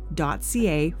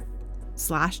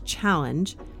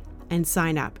 andreacrisp.ca/challenge, and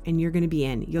sign up, and you're going to be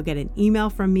in. You'll get an email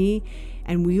from me,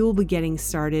 and we will be getting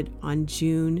started on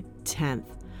June 10th.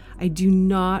 I do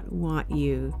not want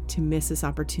you to miss this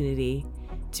opportunity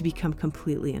to become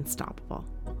completely unstoppable.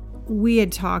 We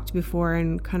had talked before,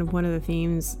 and kind of one of the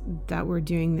themes that we're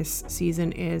doing this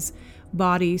season is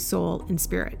body, soul, and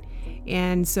spirit.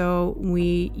 And so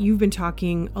you've been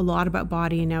talking a lot about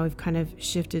body, and now we've kind of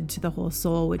shifted to the whole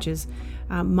soul, which is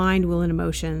mind, will, and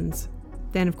emotions.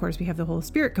 Then, of course, we have the whole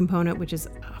spirit component, which is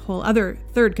a whole other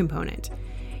third component.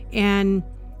 And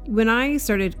when I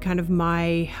started kind of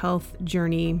my health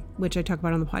journey, which I talk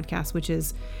about on the podcast, which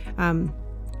is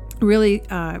really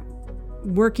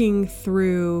working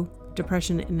through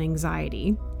depression and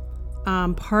anxiety,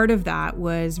 part of that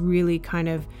was really kind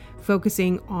of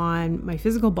focusing on my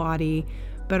physical body,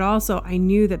 but also I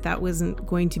knew that that wasn't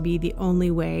going to be the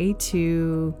only way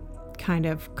to kind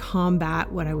of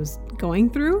combat what I was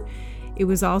going through. It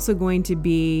was also going to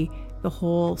be the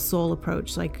whole soul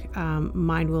approach, like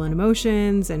mind, will, and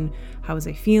emotions, and how was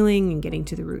I feeling, and getting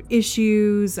to the root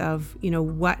issues of,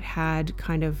 what had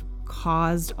kind of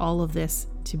caused all of this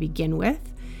to begin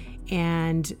with,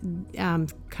 and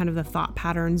kind of the thought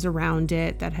patterns around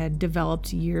it that had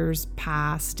developed years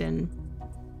past, and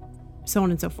so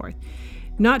on and so forth.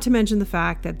 Not to mention the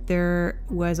fact that there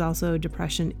was also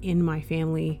depression in my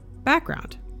family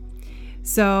background.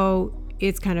 So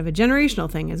it's kind of a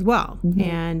generational thing as well. Mm-hmm.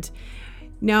 And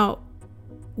now,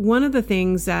 one of the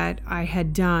things that I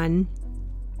had done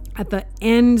at the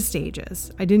end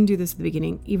stages, I didn't do this at the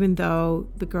beginning, even though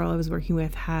the girl I was working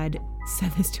with had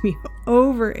said this to me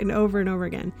over and over and over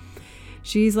again.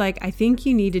 She's like, I think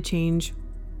you need to change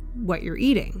what you're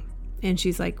eating. And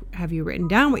she's like, have you written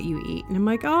down what you eat? And I'm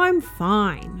like, oh, I'm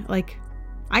fine. Like,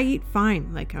 I eat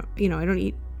fine. Like, I don't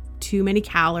eat too many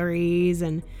calories.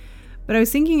 But I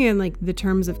was thinking in like the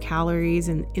terms of calories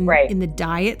and in the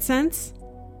diet sense,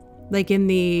 like in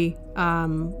the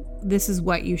this is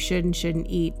what you should and shouldn't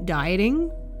eat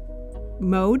dieting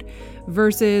mode,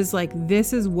 versus like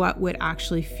this is what would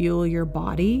actually fuel your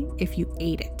body if you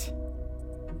ate it.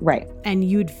 Right. And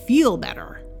you'd feel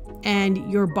better,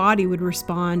 and your body would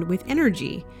respond with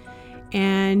energy,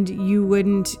 and you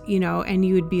wouldn't, and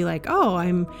you would be like,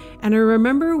 and I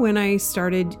remember when I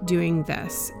started doing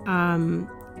this,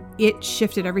 it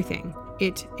shifted everything.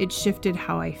 It shifted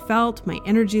how I felt, my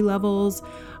energy levels.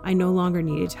 I no longer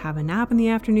needed to have a nap in the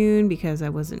afternoon because I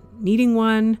wasn't needing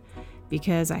one,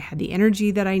 because I had the energy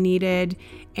that I needed.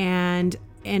 And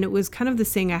it was kind of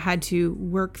this thing I had to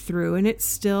work through, and it's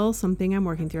still something I'm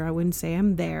working through. I wouldn't say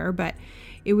I'm there, but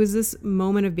it was this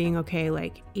moment of being okay,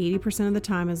 like 80% of the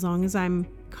time, as long as I'm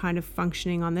kind of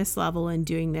functioning on this level and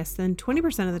doing this, then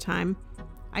 20% of the time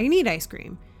I can eat ice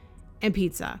cream and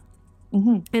pizza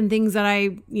and things that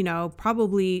I,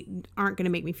 probably aren't going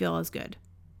to make me feel as good,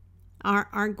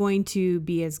 aren't going to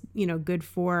be as, good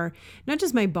for not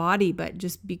just my body, but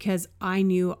just because I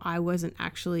knew I wasn't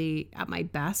actually at my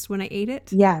best when I ate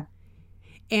it. Yeah.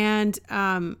 And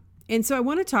so I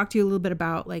want to talk to you a little bit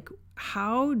about, like,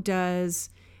 how does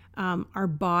our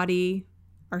body,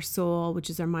 our soul, which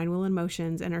is our mind, will, and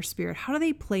emotions, and our spirit, how do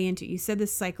they play into, you said,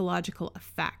 this psychological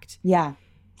effect? Yeah.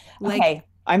 Okay.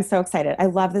 I'm so excited. I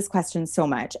love this question so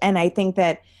much. And I think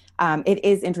that it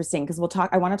is interesting because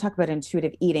I want to talk about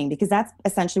intuitive eating, because that's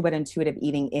essentially what intuitive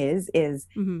eating is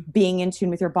being in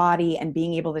tune with your body and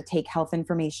being able to take health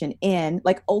information in,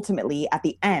 like, ultimately at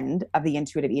the end of the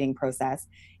intuitive eating process,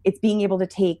 it's being able to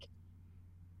take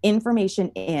information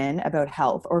in about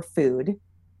health or food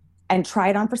and try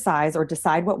it on for size, or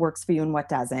decide what works for you and what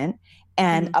doesn't,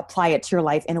 and apply it to your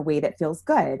life in a way that feels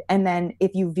good. And then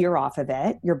if you veer off of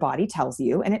it, your body tells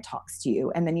you and it talks to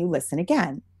you, and then you listen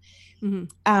again.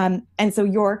 And so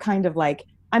you're kind of like,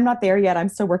 I'm not there yet, I'm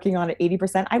still working on it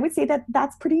 80%. I would say that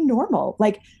that's pretty normal.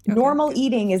 Like, normal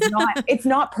eating is not, it's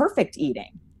not perfect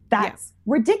eating. That's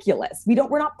ridiculous.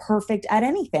 We're not perfect at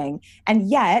anything. And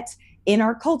yet in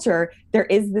our culture, there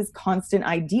is this constant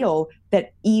ideal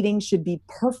that eating should be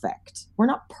perfect. We're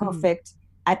not perfect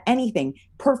at anything.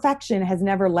 Perfection has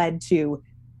never led to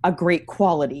a great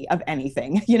quality of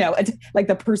anything, like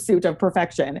the pursuit of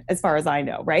perfection, as far as I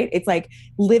know, right? It's like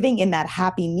living in that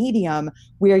happy medium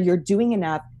where you're doing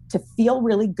enough to feel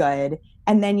really good,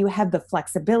 and then you have the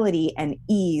flexibility and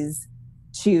ease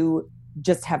to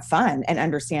just have fun and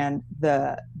understand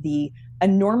the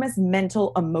enormous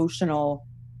mental, emotional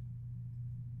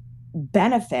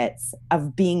benefits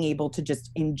of being able to just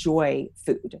enjoy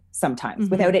food sometimes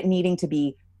without it needing to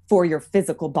be for your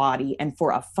physical body and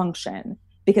for a function,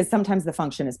 because sometimes the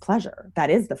function is pleasure. That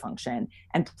is the function.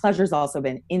 And pleasure's also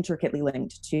been intricately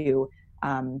linked to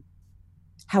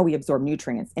how we absorb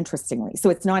nutrients, interestingly. So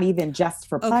it's not even just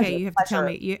for pleasure. Okay, you have to tell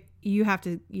me. You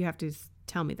have to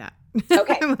tell me that.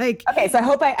 Okay. Okay. So I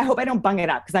hope I don't bung it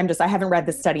up, because I haven't read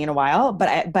this study in a while,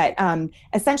 but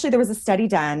essentially there was a study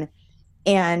done,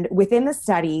 and within the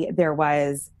study there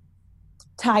was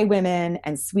Thai women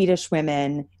and Swedish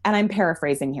women, and I'm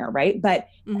paraphrasing here, right? But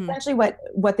essentially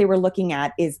what they were looking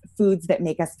at is foods that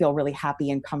make us feel really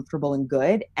happy and comfortable and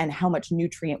good, and how much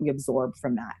nutrient we absorb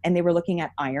from that. And they were looking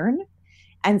at iron.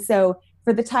 And so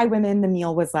for the Thai women, the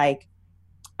meal was like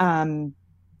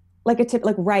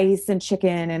rice and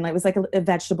chicken, and it was like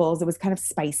vegetables. It was kind of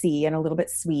spicy and a little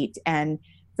bit sweet. And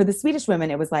for the Swedish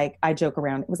women, it was like, I joke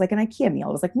around, it was like an IKEA meal.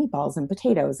 It was like meatballs and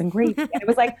potatoes and gravy. And it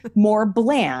was like more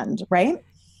bland, right?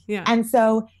 Yeah. And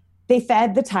so they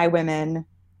fed the Thai women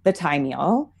the Thai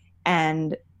meal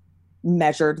and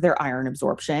measured their iron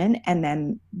absorption. And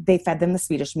then they fed them the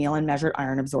Swedish meal and measured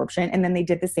iron absorption. And then they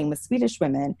did the same with Swedish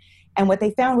women. And what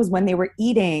they found was when they were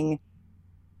eating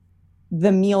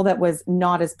the meal that was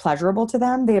not as pleasurable to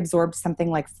them, they absorbed something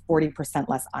like 40%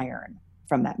 less iron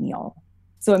from that meal.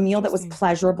 So a meal that was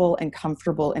pleasurable and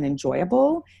comfortable and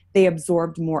enjoyable, they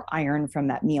absorbed more iron from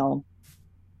that meal.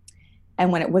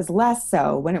 And when it was less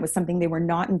so, when it was something they were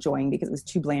not enjoying because it was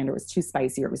too bland or it was too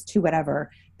spicy or it was too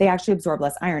whatever, they actually absorbed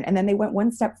less iron. And then they went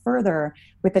one step further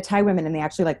with the Thai women, and they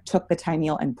actually took the Thai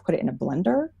meal and put it in a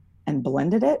blender and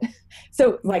blended it.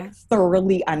 So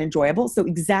thoroughly unenjoyable. So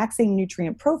exact same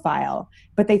nutrient profile,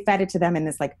 but they fed it to them in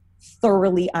this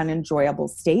thoroughly unenjoyable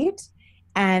state.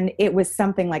 And it was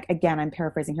something like, again, I'm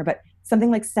paraphrasing here, but something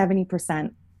like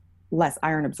 70% less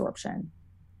iron absorption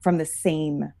from the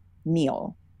same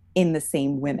meal in the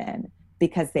same women,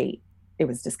 because it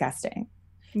was disgusting.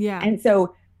 Yeah.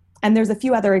 And there's a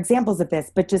few other examples of this,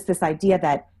 but just this idea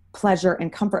that pleasure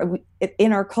and comfort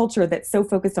in our culture that's so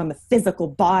focused on the physical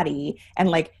body and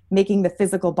making the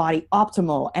physical body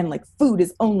optimal, and food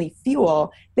is only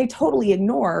fuel, they totally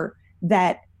ignore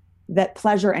that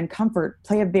pleasure and comfort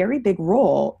play a very big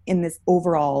role in this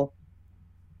overall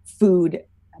food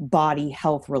body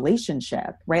health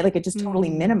relationship, right? It just totally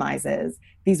minimizes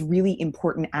these really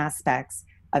important aspects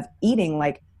of eating,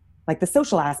 like the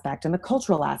social aspect and the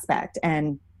cultural aspect.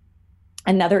 And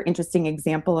another interesting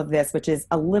example of this, which is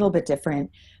a little bit different,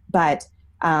 but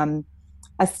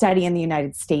a study in the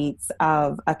United States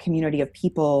of a community of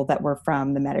people that were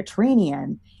from the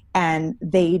Mediterranean, and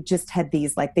they just had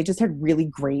really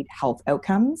great health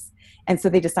outcomes. And so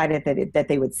they decided that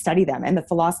they would study them. And the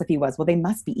philosophy was, well, they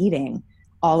must be eating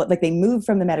they moved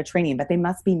from the Mediterranean, but they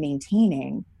must be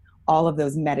maintaining all of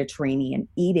those Mediterranean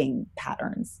eating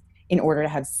patterns in order to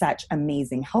have such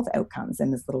amazing health outcomes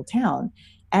in this little town.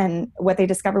 And what they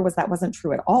discovered was that wasn't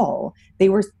true at all. They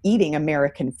were eating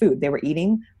American food. They were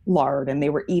eating lard and they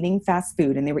were eating fast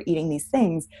food and they were eating these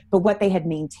things. But what they had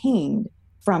maintained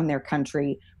from their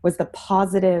country was the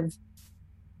positive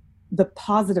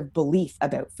belief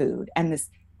about food and this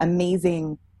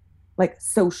amazing like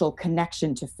social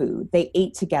connection to food. They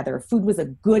ate together. Food was a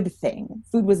good thing.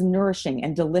 Food was nourishing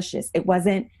and delicious. It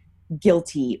wasn't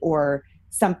guilty or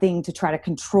something to try to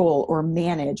control or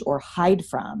manage or hide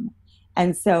from.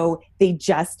 And so they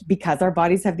just, because our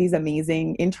bodies have these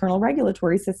amazing internal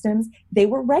regulatory systems, they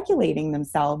were regulating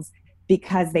themselves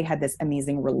because they had this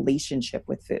amazing relationship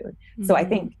with food. Mm-hmm. So I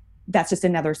think that's just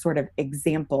another sort of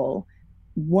example,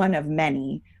 one of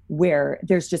many, where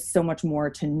there's just so much more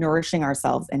to nourishing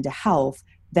ourselves and to health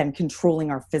than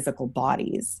controlling our physical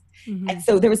bodies. Mm-hmm. And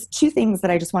so there was two things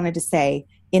that I just wanted to say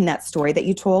in that story that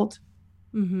you told.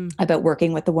 Mm-hmm. about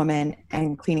working with the woman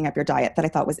and cleaning up your diet that I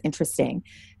thought was interesting.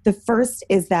 The first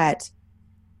is that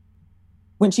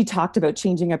when she talked about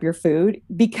changing up your food,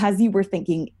 because you were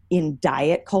thinking in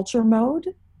diet culture mode,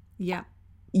 yeah,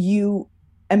 you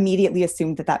immediately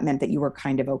assumed that meant that you were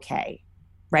kind of okay,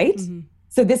 right? Mm-hmm.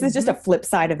 So this is just a flip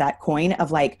side of that coin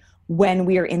of like when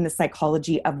we are in the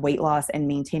psychology of weight loss and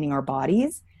maintaining our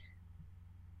bodies,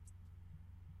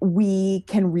 we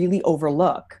can really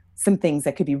overlook some things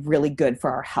that could be really good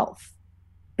for our health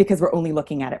because we're only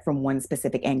looking at it from one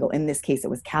specific angle. In this case, it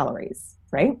was calories,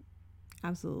 right?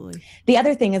 Absolutely. The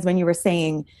other thing is when you were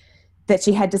saying that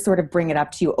she had to sort of bring it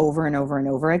up to you over and over and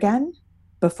over again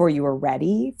before you were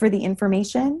ready for the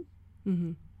information,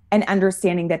 mm-hmm. and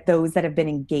understanding that those that have been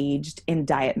engaged in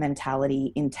diet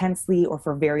mentality intensely or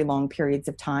for very long periods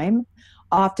of time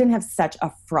often have such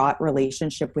a fraught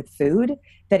relationship with food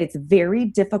that it's very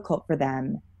difficult for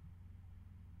them,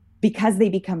 because they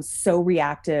become so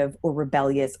reactive or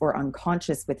rebellious or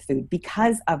unconscious with food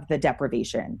because of the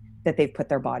deprivation that they've put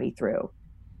their body through,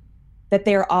 that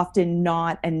they're often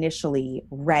not initially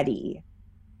ready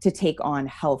to take on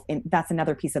health. And that's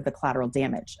another piece of the collateral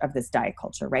damage of this diet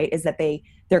culture, right? Is that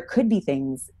there could be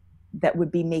things that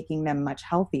would be making them much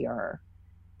healthier,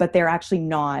 but they're actually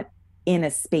not in a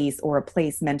space or a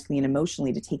place mentally and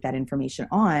emotionally to take that information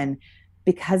on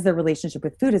because their relationship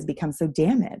with food has become so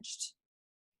damaged.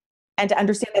 And to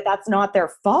understand that that's not their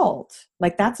fault.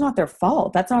 Like, that's not their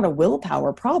fault. That's not a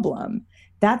willpower problem.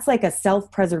 That's like a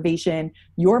self-preservation.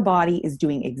 Your body is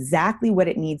doing exactly what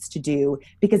it needs to do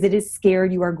because it is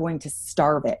scared you are going to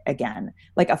starve it again.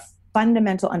 Like, a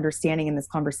fundamental understanding in this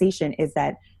conversation is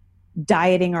that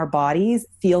dieting our bodies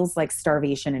feels like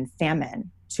starvation and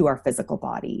famine to our physical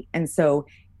body. And so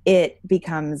it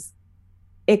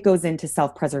goes into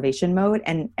self-preservation mode,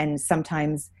 and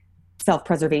sometimes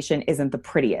self-preservation isn't the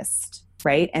prettiest,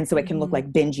 right? And so it can look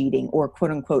like binge eating or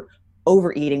quote unquote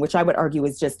overeating, which I would argue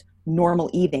is just normal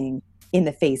eating in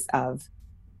the face of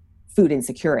food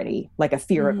insecurity, like a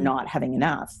fear of not having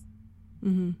enough.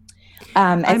 Mm-hmm.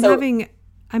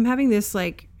 I'm having this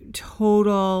like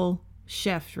total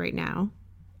shift right now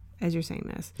as you're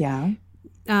saying this. Yeah.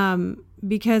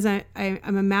 Because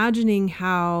I'm imagining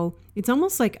how it's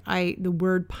almost like the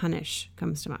word punish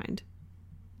comes to mind.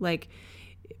 Like,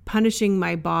 punishing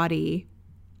my body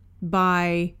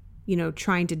by,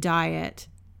 trying to diet,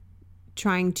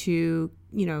 trying to,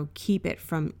 keep it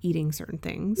from eating certain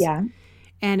things. Yeah.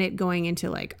 And it going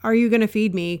into like, are you going to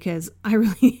feed me? Because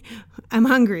I'm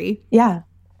hungry. Yeah.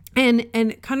 And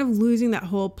kind of losing that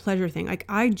whole pleasure thing. Like,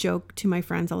 I joke to my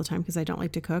friends all the time because I don't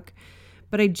like to cook,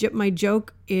 but my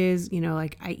joke is,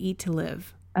 like, I eat to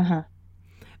live. Uh-huh.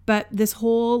 But this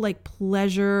whole like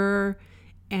pleasure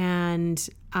and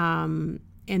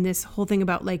this whole thing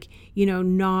about like,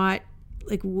 not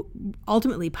like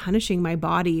ultimately punishing my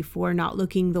body for not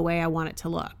looking the way I want it to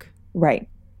look. Right.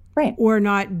 Right. Or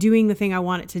not doing the thing I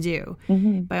want it to do.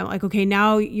 Mm-hmm. But I'm like, okay,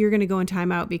 now you're going to go in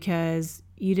timeout because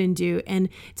you didn't do. And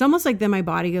it's almost like then my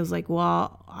body goes like,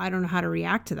 well, I don't know how to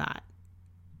react to that.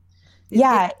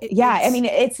 Yeah. I mean,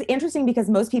 it's interesting because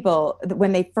most people,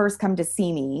 when they first come to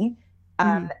see me,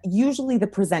 usually the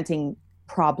presenting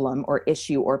problem or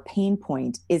issue or pain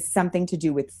point is something to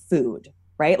do with food,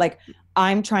 right? Like,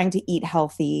 I'm trying to eat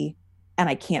healthy and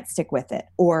I can't stick with it.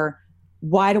 Or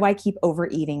why do I keep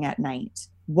overeating at night?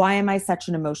 Why am I such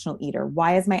an emotional eater?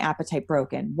 Why is my appetite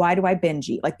broken? Why do I binge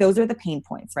eat? Like, those are the pain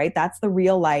points, right? That's the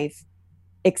real life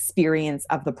experience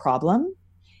of the problem.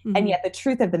 Mm-hmm. And yet the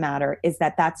truth of the matter is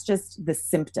that that's just the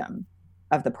symptom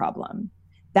of the problem.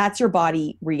 That's your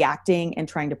body reacting and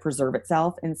trying to preserve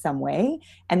itself in some way.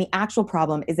 And the actual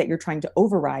problem is that you're trying to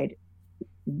override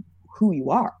who you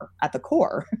are at the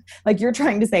core. Like you're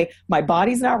trying to say, my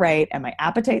body's not right and my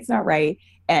appetite's not right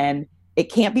and it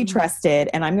can't be trusted,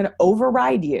 and I'm going to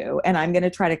override you and I'm going to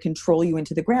try to control you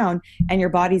into the ground. And your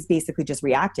body's basically just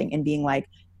reacting and being like,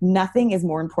 nothing is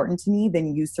more important to me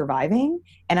than you surviving.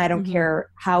 And I don't care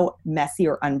how messy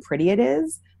or unpretty it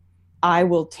is. I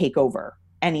will take over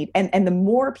and eat. And the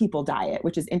more people diet,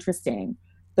 which is interesting,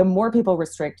 the more people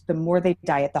restrict, the more they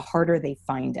diet, the harder they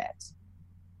find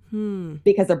it.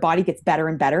 Because their body gets better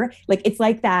and better. Like it's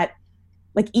like that,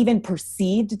 like even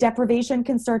perceived deprivation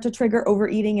can start to trigger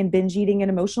overeating and binge eating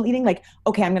and emotional eating. Like,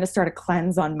 okay, I'm going to start a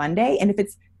cleanse on Monday. And if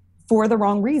it's for the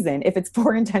wrong reason, if it's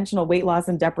for intentional weight loss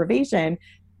and deprivation,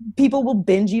 people will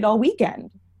binge eat all weekend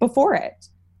before it.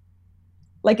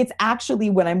 Like it's actually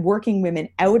when I'm working women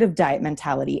out of diet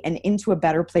mentality and into a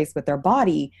better place with their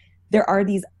body, there are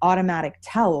these automatic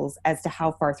tells as to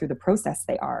how far through the process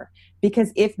they are.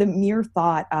 Because if the mere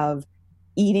thought of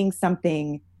eating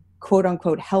something quote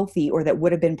unquote healthy or that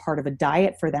would have been part of a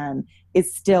diet for them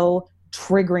is still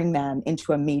triggering them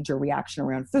into a major reaction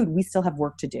around food, we still have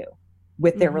work to do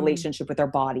with their relationship with their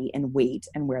body and weight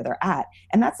and where they're at.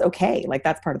 And that's okay. Like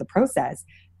that's part of the process.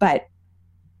 But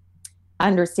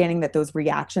understanding that those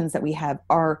reactions that we have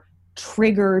are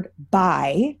triggered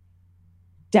by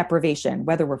deprivation,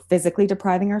 whether we're physically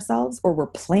depriving ourselves or we're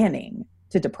planning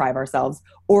to deprive ourselves,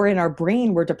 or in our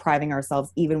brain, we're depriving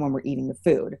ourselves even when we're eating the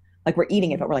food. Like we're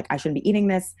eating it, but we're like, I shouldn't be eating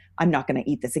this. I'm not going to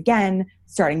eat this again.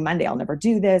 Starting Monday, I'll never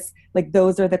do this. Like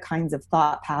those are the kinds of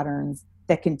thought patterns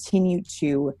that continue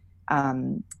to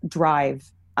drive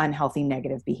unhealthy,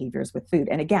 negative behaviors with food.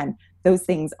 And again, those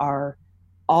things are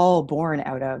all born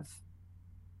out of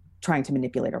trying to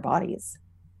manipulate our bodies.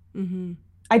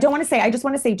 I just want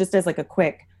to say just as like a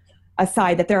quick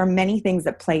aside that there are many things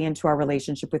that play into our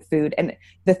relationship with food. And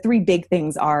the three big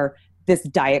things are this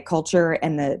diet culture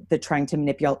and the trying to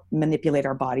manipulate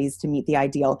our bodies to meet the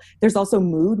ideal. There's also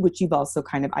mood, which you've also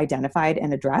kind of identified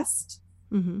and addressed.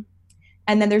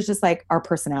 And then there's just like our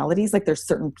personalities. Like there's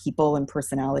certain people and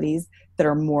personalities that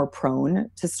are more prone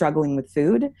to struggling with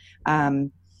food.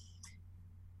 And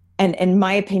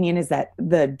my opinion is that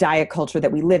the diet culture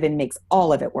that we live in makes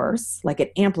all of it worse. Like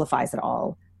it amplifies it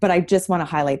all. But I just want to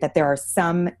highlight that there are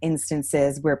some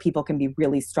instances where people can be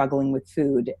really struggling with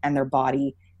food and their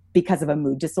body because of a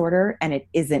mood disorder, and it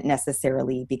isn't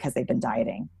necessarily because they've been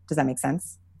dieting. Does that make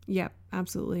sense? Yeah,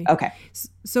 absolutely. Okay.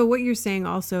 So what you're saying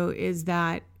also is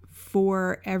that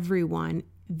for everyone,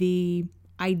 the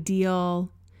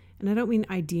ideal, and I don't mean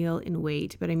ideal in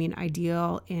weight, but I mean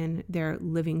ideal in their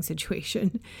living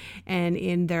situation and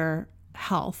in their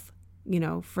health,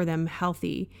 for them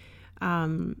healthy,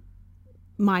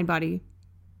 mind, body,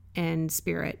 and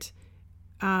spirit,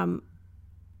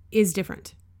 is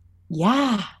different.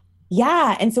 Yeah.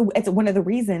 Yeah. And so it's one of the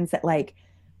reasons that like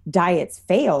diets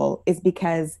fail is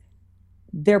because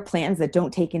they're plans that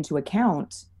don't take into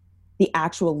account the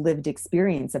actual lived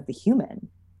experience of the human,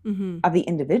 of the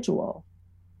individual.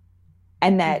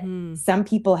 And that some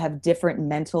people have different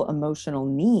mental, emotional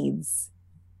needs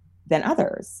than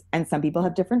others. And some people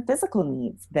have different physical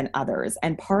needs than others.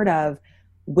 And part of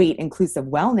weight inclusive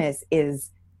wellness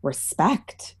is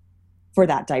respect for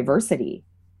that diversity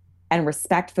and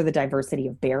respect for the diversity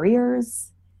of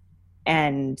barriers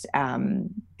and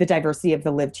the diversity of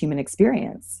the lived human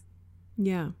experience.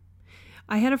 Yeah.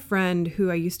 I had a friend who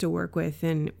I used to work with,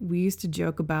 and we used to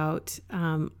joke about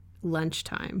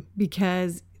lunchtime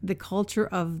because the culture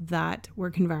of that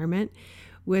work environment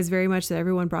was very much that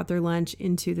everyone brought their lunch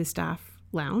into the staff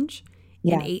lounge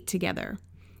and ate together.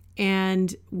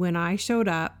 And when I showed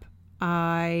up,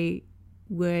 I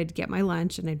would get my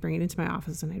lunch and I'd bring it into my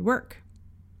office and I'd work.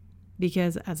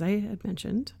 Because as I had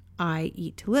mentioned, I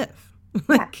eat to live.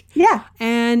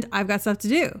 And I've got stuff to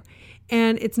do.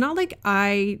 And it's not like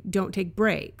I don't take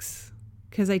breaks,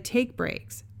 because I take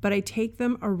breaks, but I take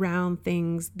them around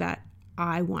things that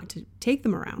I want to take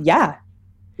them around. Yeah.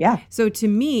 So to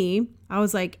me, I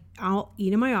was like, I'll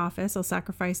eat in my office. I'll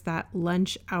sacrifice that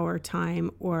lunch hour time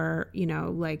or,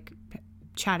 like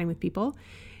chatting with people.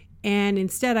 And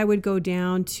instead I would go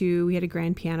down to, we had a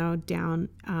grand piano down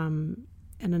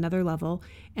in another level,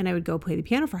 and I would go play the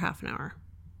piano for half an hour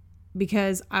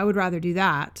because I would rather do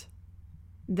that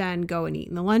than go and eat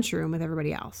in the lunchroom with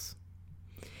everybody else.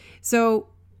 So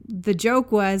the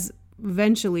joke was,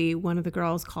 eventually one of the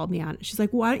girls called me out. She's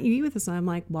like, why don't you eat with us? And I'm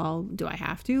like, well, do I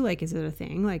have to? Like, is it a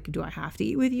thing? Like, do I have to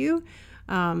eat with you?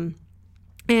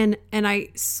 And I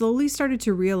slowly started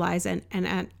to realize,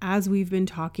 and as we've been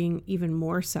talking even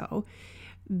more so,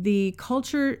 the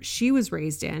culture she was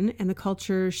raised in and the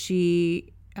culture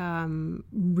she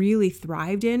really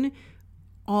thrived in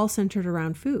all centered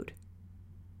around food.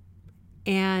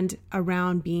 and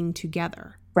around being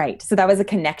together. Right. So that was a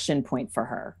connection point for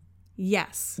her.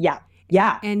 Yes. Yeah.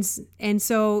 Yeah. And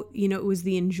so, it was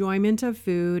the enjoyment of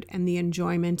food and the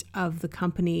enjoyment of the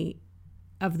company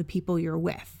of the people you're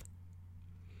with.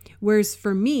 Whereas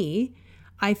for me,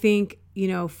 I think,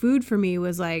 food for me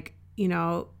was like,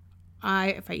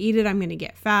 if I eat it, I'm going to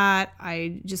get fat.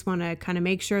 I just want to kind of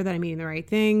make sure that I'm eating the right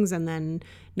things and then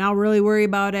not really worry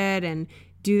about it and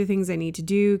do the things I need to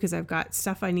do because I've got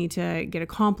stuff I need to get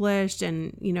accomplished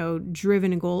and,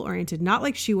 driven and goal oriented. Not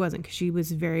like she wasn't, because she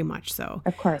was very much so.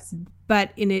 Of course.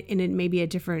 But in it maybe a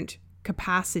different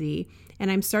capacity.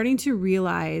 And I'm starting to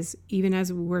realize, even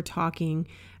as we're talking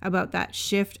about that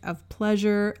shift of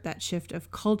pleasure, that shift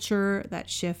of culture, that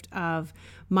shift of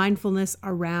mindfulness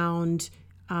around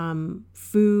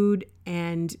food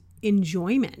and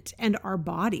enjoyment and our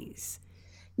bodies.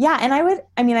 Yeah. And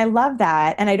I love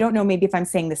that. And I don't know, maybe if I'm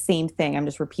saying the same thing, I'm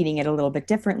just repeating it a little bit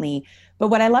differently. But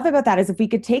what I love about that is if we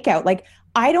could take out,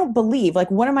 I don't believe,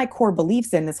 one of my core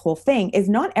beliefs in this whole thing is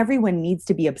not everyone needs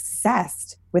to be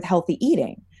obsessed with healthy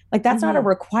eating. That's not a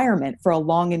requirement for a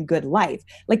long and good life.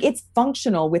 It's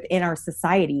functional within our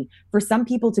society for some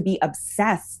people to be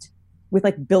obsessed with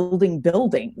building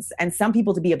buildings, and some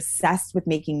people to be obsessed with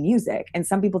making music, and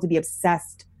some people to be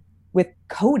obsessed with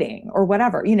coding or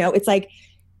whatever. It's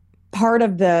part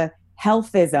of the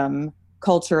healthism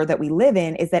culture that we live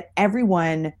in is that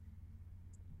everyone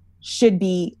should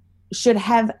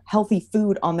have healthy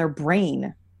food on their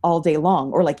brain all day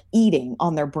long, or eating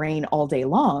on their brain all day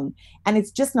long. And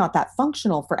it's just not that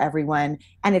functional for everyone.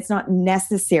 And it's not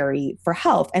necessary for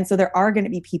health. And so there are going to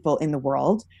be people in the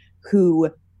world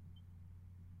who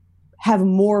have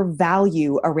more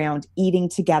value around eating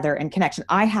together and connection.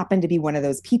 I happen to be one of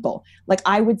those people.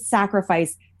 I would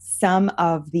sacrifice some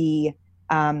of the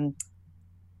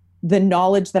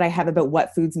knowledge that I have about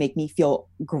what foods make me feel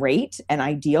great and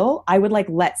ideal. I would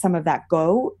let some of that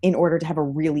go in order to have a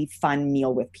really fun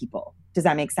meal with people. Does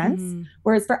that make sense? Mm.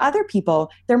 Whereas for other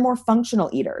people, they're more functional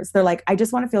eaters. They're I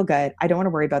just want to feel good. I don't want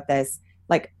to worry about this.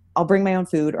 I'll bring my own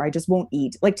food, or I just won't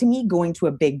eat. To me, going to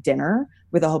a big dinner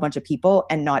with a whole bunch of people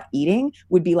and not eating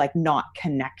would be not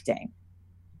connecting.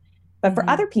 But for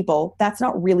other people, that's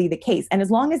not really the case. And as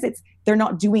long as they're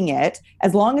not doing it,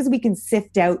 as long as we can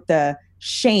sift out the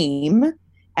shame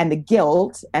and the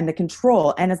guilt and the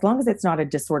control, and as long as it's not a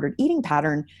disordered eating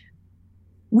pattern,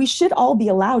 we should all be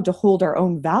allowed to hold our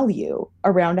own value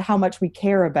around how much we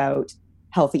care about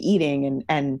healthy eating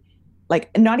and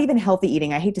not even healthy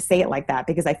eating. I hate to say it like that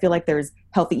because I feel there's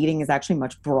healthy eating is actually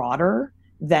much broader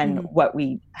than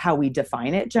how we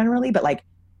define it generally, but like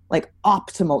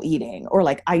optimal eating or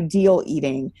ideal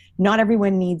eating. Not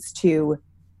everyone needs to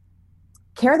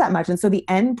care that much. And so the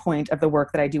end point of the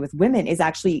work that I do with women is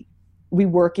actually we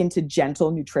work into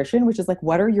gentle nutrition, which is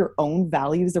what are your own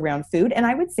values around food? And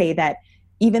I would say that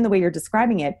even the way you're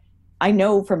describing it, I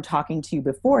know from talking to you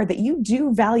before that you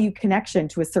do value connection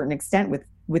to a certain extent with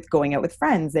going out with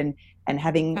friends and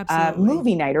having a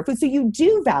movie night or food. So you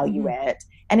do value it,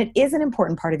 and it is an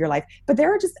important part of your life. But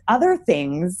there are just other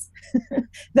things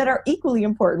that are equally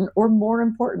important or more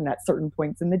important at certain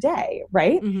points in the day,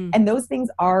 right? And those things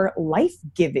are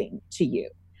life-giving to you.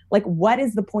 What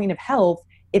is the point of health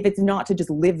if it's not to just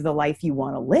live the life you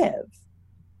want to live,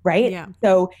 right? Yeah.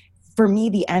 So for me,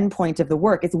 the end point of the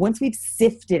work is once we've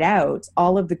sifted out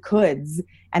all of the coulds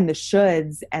and the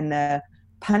shoulds and the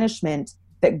punishment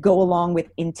that go along with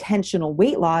intentional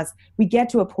weight loss, we get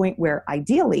to a point where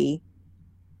ideally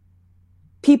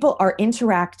people are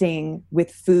interacting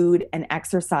with food and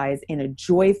exercise in a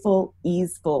joyful,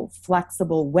 easeful,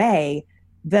 flexible way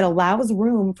that allows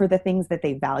room for the things that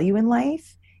they value in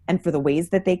life and for the ways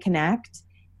that they connect,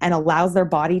 and allows their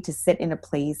body to sit in a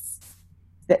place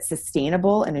that's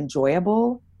sustainable and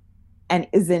enjoyable and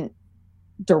isn't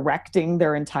directing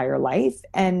their entire life.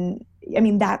 And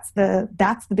that's the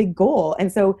big goal.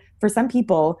 And so for some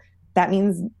people, that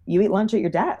means you eat lunch at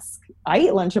your desk. I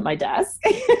eat lunch at my desk.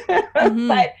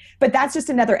 But that's just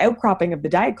another outcropping of the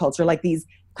diet culture, these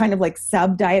kind of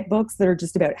sub-diet books that are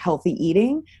just about healthy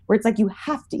eating, where it's you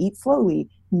have to eat slowly,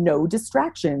 no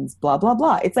distractions, blah, blah,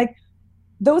 blah. It's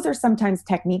those are sometimes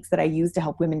techniques that I use to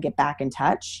help women get back in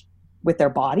touch with their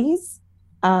bodies.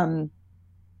 But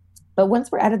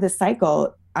once we're out of this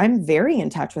cycle, I'm very in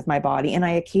touch with my body, and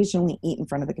I occasionally eat in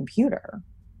front of the computer,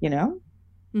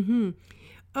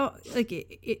 Oh,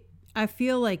 I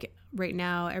feel right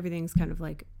now everything's kind of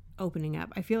opening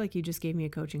up. I feel you just gave me a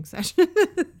coaching session.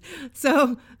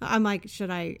 So I'm should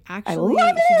I actually,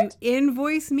 should you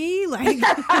invoice me? But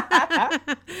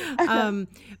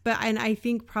I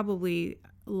think probably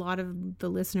a lot of the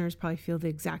listeners probably feel the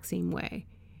exact same way.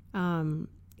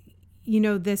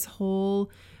 this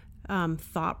whole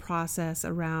thought process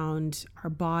around our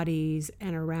bodies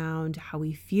and around how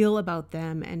we feel about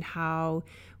them and how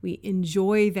we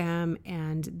enjoy them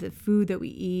and the food that we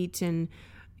eat and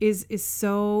is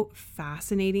so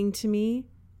fascinating to me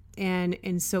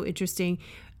and so interesting.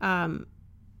 One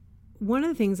of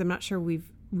the things I'm not sure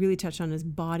we've really touched on is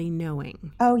body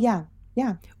knowing. Oh, yeah.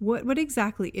 Yeah. What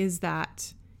exactly is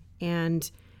that? And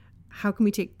how can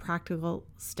we take practical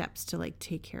steps to like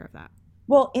take care of that?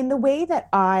 Well, in the way that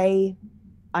I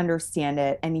understand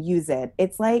it and use it,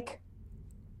 it's like,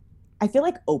 I feel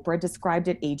like Oprah described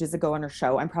it ages ago on her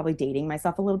show. I'm probably dating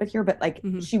myself a little bit here, but like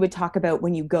she would talk about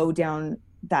when you go down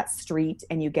that street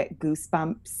and you get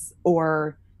goosebumps,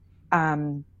 or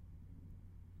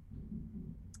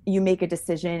you make a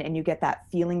decision and you get that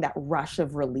feeling, that rush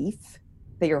of relief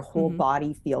that your whole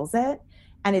body feels it.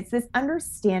 And it's this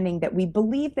understanding that we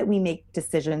believe that we make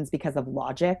decisions because of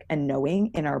logic and knowing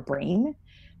in our brain,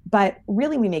 but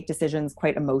really we make decisions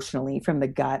quite emotionally from the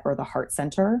gut or the heart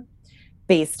center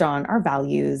based on our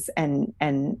values and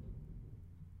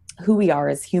who we are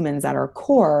as humans at our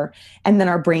core. And then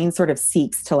our brain sort of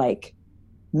seeks to like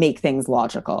make things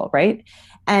logical, right?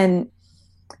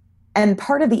 And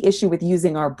part of the issue with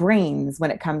using our brains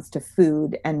when it comes to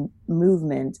food and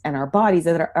movement and our bodies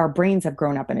is that our brains have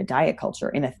grown up in a diet culture,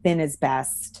 in a thin is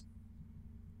best,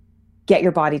 get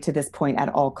your body to this point at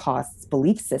all costs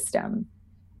belief system.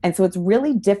 And so it's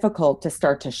really difficult to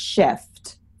start to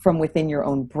shift from within your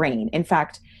own brain. In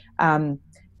fact,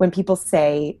 when people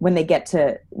say, when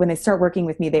they start working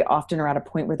with me, they often are at a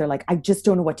point where they're like, I just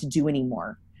don't know what to do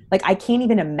anymore. Like, I can't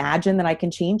even imagine that I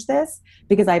can change this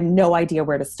because I have no idea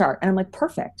where to start. And I'm like,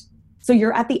 perfect. So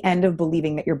you're at the end of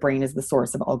believing that your brain is the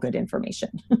source of all good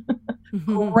information.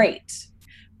 Great.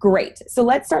 So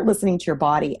let's start listening to your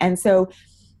body. And so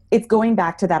it's going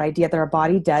back to that idea that our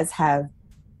body does have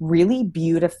really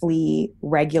beautifully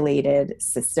regulated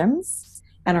systems,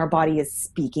 and our body is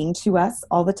speaking to us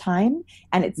all the time,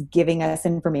 and it's giving us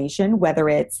information, whether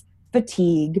it's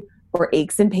fatigue or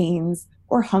aches and pains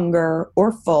or hunger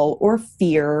or full or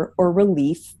fear or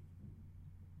relief.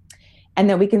 And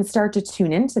then we can start to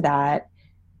tune into that,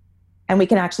 and we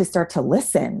can actually start to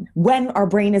listen when our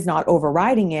brain is not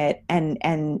overriding it and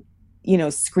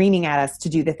screaming at us to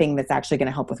do the thing that's actually going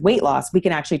to help with weight loss. We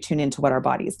can actually tune into what our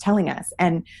body is telling us.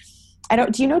 And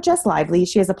do you know Jess Lively?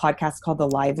 She has a podcast called The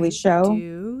Lively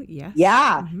Show. Yes.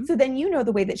 Yeah. So then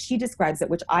the way that she describes it,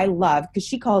 which I love, because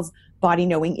she calls body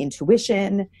knowing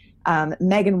intuition.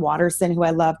 Megan Watterson, who I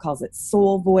love, calls it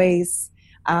soul voice.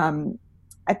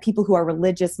 People who are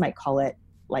religious might call it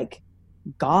like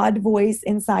God voice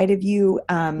inside of you.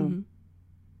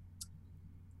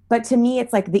 But to me,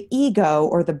 it's like the ego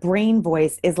or the brain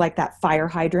voice is like that fire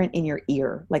hydrant in your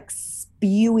ear, like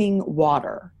spewing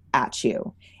water at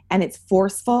you. And it's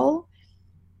forceful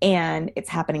and it's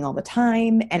happening all the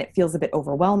time. And it feels a bit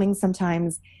overwhelming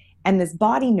sometimes. And this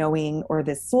body knowing or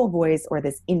this soul voice or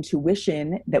this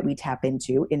intuition that we tap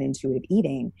into in intuitive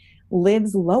eating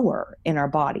lives lower in our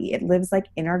body. It lives like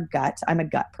in our gut. I'm a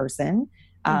gut person.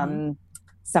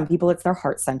 Some people, it's their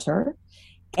heart center.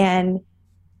 And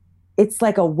it's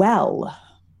like a well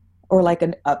or like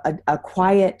a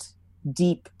quiet,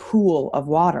 deep pool of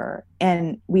water.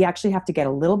 And we actually have to get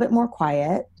a little bit more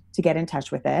quiet to get in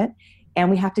touch with it.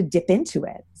 And we have to dip into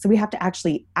it. So we have to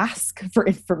actually ask for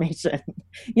information.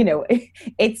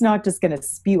 It's not just going to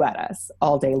spew at us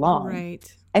all day long.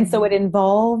 Right. And so it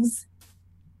involves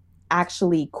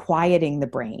actually quieting the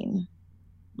brain,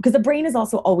 because the brain is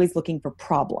also always looking for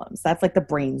problems. That's like the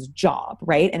brain's job,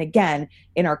 right? And again,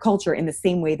 in our culture, in the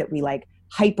same way that we like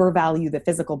hyper value the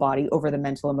physical body over the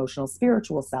mental, emotional,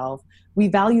 spiritual self, we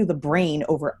value the brain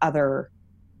over other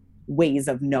ways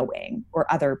of knowing or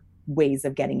other ways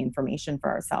of getting information for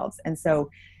ourselves. And so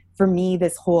for me,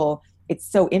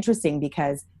 it's so interesting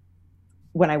because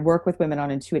when I work with women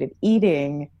on intuitive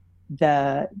eating,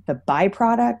 the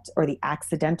byproduct or the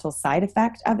accidental side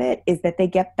effect of it is that they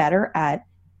get better at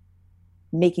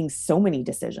making so many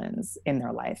decisions in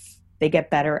their life. They get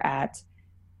better at,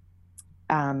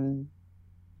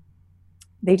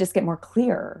 they just get more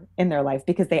clear in their life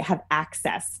because they have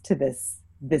access to this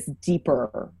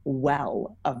deeper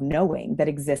well of knowing that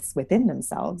exists within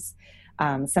themselves.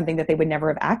 Something that they would never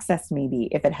have accessed maybe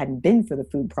if it hadn't been for the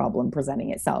food problem presenting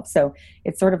itself. So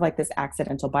it's sort of like this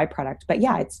accidental byproduct. But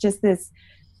yeah, it's just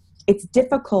it's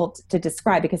difficult to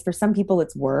describe because for some people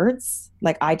it's words.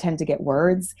 Like I tend to get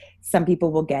words. Some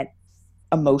people will get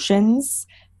emotions,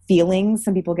 feelings.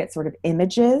 Some people get sort of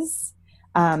images.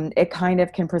 It kind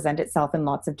of can present itself in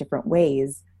lots of different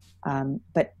ways.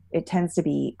 But it tends to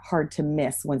be hard to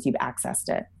miss once you've accessed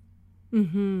it.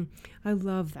 Mm-hmm. I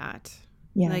love that.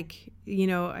 Yeah. Like,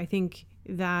 I think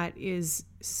that is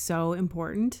so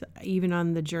important, even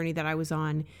on the journey that I was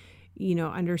on,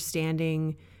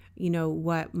 understanding,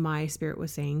 what my spirit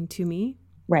was saying to me,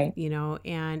 Right.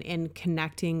 and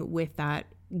connecting with that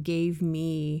gave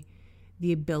me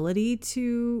the ability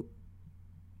to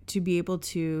be able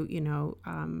to,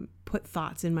 put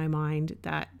thoughts in my mind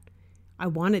that I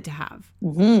wanted to have,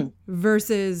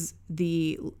 versus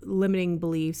the limiting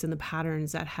beliefs and the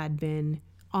patterns that had been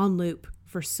on loop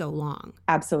for so long.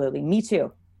 Absolutely. Me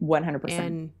too.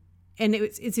 100%. And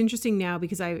it's interesting now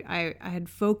because I had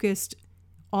focused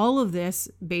all of this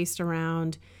based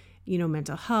around,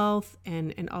 mental health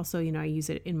and also, I use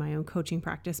it in my own coaching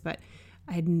practice, but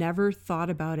I had never thought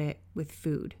about it with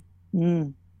food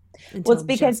until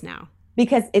just now.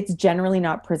 Because it's generally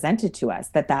not presented to us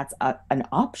that that's an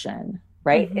option,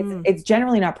 right? It's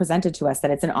generally not presented to us that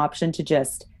it's an option to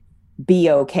just be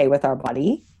okay with our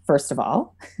body, first of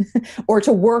all, or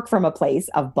to work from a place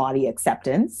of body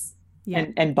acceptance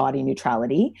and body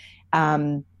neutrality.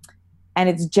 And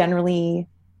it's generally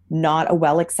not a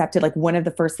well accepted, like one of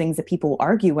the first things that people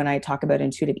argue when I talk about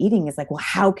intuitive eating is like, well,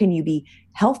 how can you be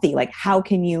healthy? Like, how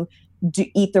can you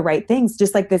eat the right things?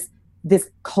 Just like this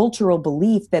cultural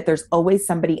belief that there's always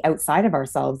somebody outside of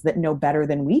ourselves that know better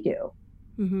than we do.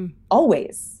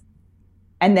 Always.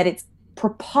 And that it's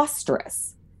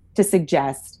preposterous to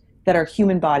suggest that our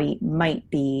human body might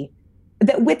be,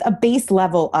 that with a base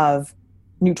level of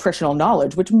nutritional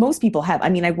knowledge, which most people have. I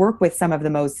mean, I work with some of the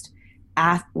most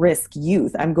at-risk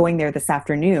youth. I'm going there this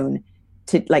afternoon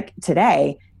to, like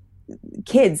today,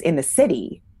 kids in the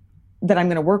city that I'm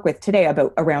going to work with today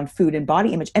around food and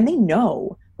body image. And they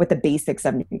know what the basics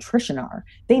of nutrition are.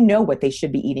 They know what they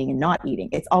should be eating and not eating.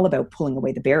 It's all about pulling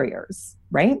away the barriers,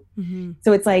 right?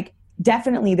 So it's like,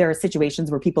 definitely there are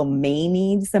situations where people may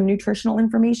need some nutritional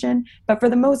information, but for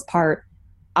the most part,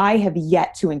 I have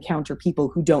yet to encounter people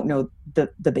who don't know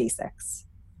the basics,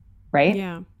 right?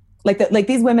 Yeah. Like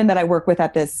these women that I work with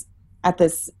at this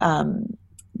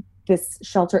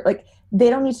shelter, like they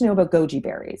don't need to know about goji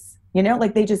berries,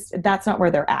 like that's not where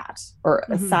they're at, or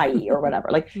acai or whatever.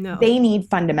 Like No. They need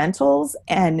fundamentals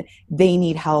and they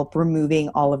need help removing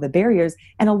all of the barriers.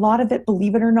 And a lot of it,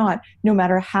 believe it or not, no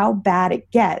matter how bad it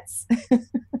gets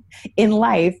in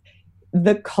life,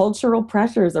 the cultural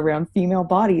pressures around female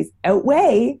bodies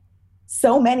outweigh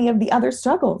so many of the other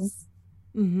struggles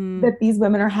that these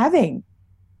women are having.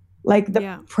 Like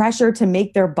the pressure to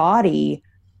make their body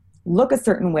look a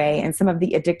certain way and some of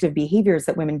the addictive behaviors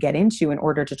that women get into in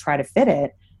order to try to fit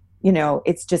it,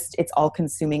 it's all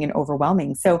consuming and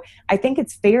overwhelming. So I think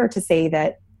it's fair to say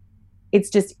that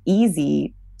it's just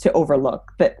easy to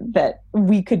overlook that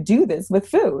we could do this with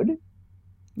food.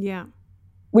 Yeah.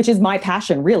 Which is my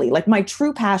passion, really. Like my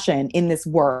true passion in this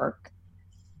work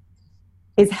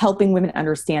is helping women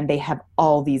understand they have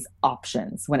all these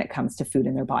options when it comes to food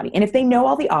in their body. And if they know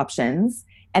all the options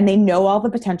and they know all the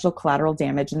potential collateral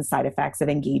damage and side effects of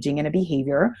engaging in a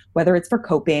behavior, whether it's for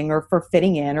coping or for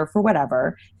fitting in or for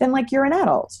whatever, then like you're an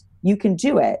adult, you can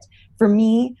do it. For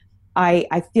me,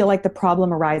 I feel like the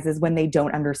problem arises when they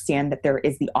don't understand that there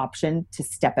is the option to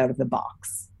step out of the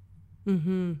box.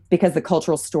 Because the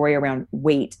cultural story around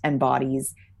weight and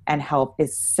bodies and health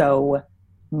is so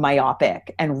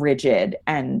myopic and rigid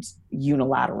and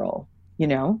unilateral,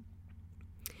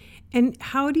 And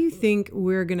how do you think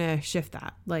we're going to shift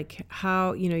that? Like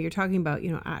how, you're talking about,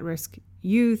 at-risk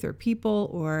youth or people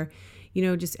or,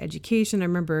 just education. I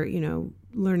remember,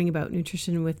 learning about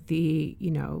nutrition with the,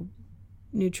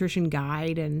 nutrition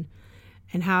guide and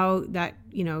how that,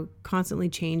 constantly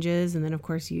changes. And then of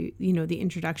course the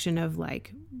introduction of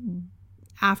like,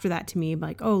 after that to me,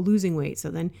 like, oh, losing weight.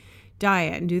 So then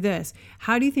diet and do this.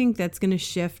 How do you think that's going to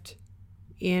shift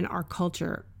in our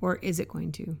culture, or is it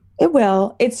going to? It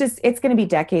will. It's going to be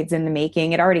decades in the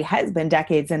making. It already has been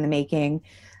decades in the making.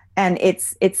 And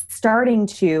it's starting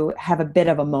to have a bit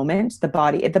of a moment. The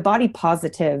body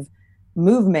positive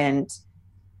movement,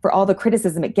 for all the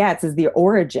criticism it gets, is the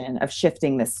origin of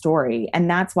shifting this story. And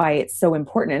that's why it's so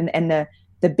important. And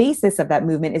the basis of that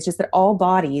movement is just that all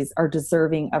bodies are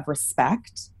deserving of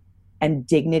respect and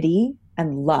dignity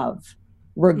and love,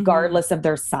 regardless of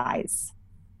their size.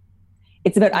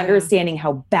 It's about understanding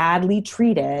how badly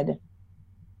treated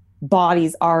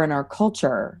bodies are in our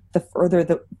culture, the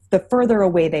further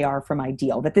away they are from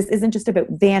ideal. That this isn't just about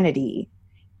vanity.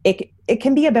 It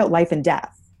can be about life and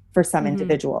death for some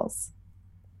individuals.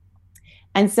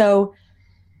 And so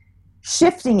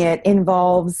shifting it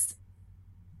involves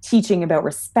teaching about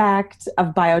respect of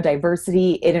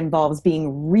biodiversity. It involves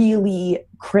being really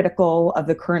critical of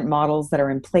the current models that are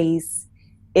in place.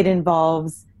 It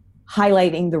involves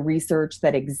highlighting the research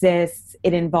that exists.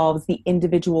 It involves the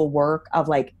individual work of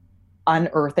like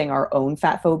unearthing our own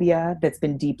fat phobia that's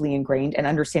been deeply ingrained and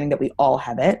understanding that we all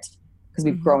have it because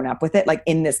we've grown up with it, like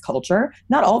in this culture,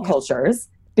 not all cultures,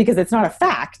 because it's not a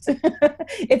fact.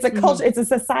 It's a culture, it's a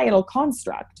societal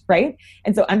construct, right?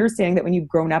 And so understanding that when you've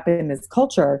grown up in this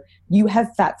culture, you have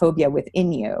fat phobia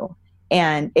within you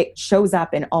and it shows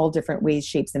up in all different ways,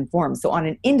 shapes, and forms. So on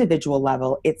an individual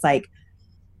level, it's like,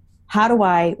 how do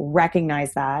I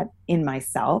recognize that in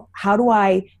myself? How do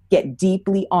I get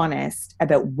deeply honest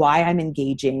about why I'm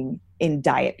engaging in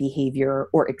diet behavior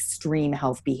or extreme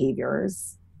health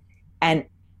behaviors and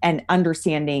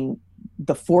understanding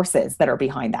the forces that are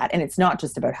behind that? And it's not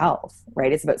just about health,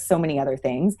 right? It's about so many other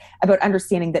things, about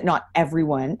understanding that not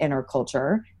everyone in our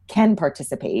culture can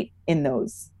participate in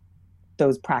those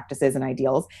practices and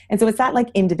ideals. And so it's that like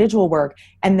individual work.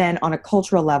 And then on a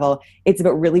cultural level, it's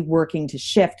about really working to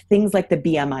shift things like the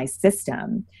BMI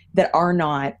system that are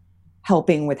not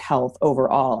helping with health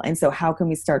overall. And so how can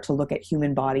we start to look at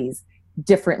human bodies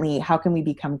differently? How can we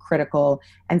become critical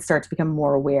and start to become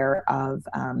more aware of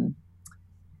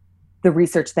the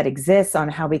research that exists on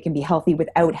how we can be healthy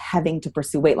without having to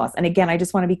pursue weight loss? And again, I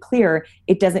just want to be clear,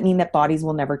 it doesn't mean that bodies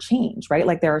will never change, right?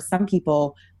 Like there are some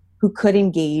people who could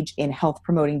engage in health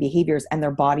promoting behaviors and their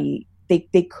body,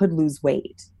 they could lose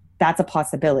weight. That's a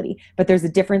possibility. But there's a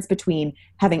difference between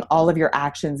having all of your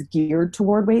actions geared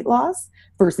toward weight loss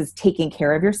versus taking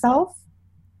care of yourself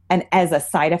and as a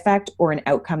side effect or an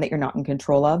outcome that you're not in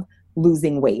control of,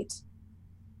 losing weight.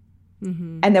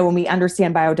 And then when we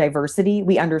understand biodiversity,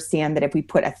 we understand that if we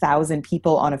put 1,000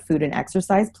 people on a food and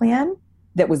exercise plan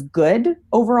that was good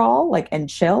overall, like, and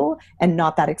chill and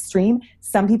not that extreme,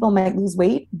 some people might lose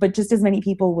weight, but just as many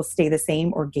people will stay the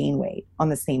same or gain weight on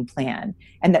the same plan.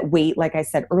 And that weight, like I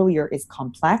said earlier, is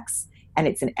complex and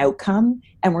it's an outcome,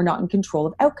 and we're not in control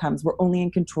of outcomes. We're only in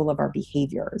control of our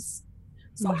behaviors.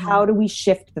 So how do we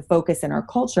shift the focus in our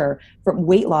culture from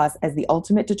weight loss as the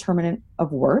ultimate determinant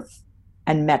of worth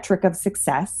and metric of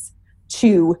success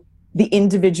to the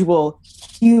individual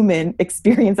human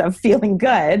experience of feeling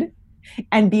good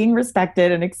and being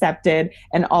respected and accepted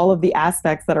and all of the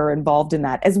aspects that are involved in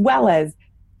that, as well as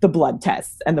the blood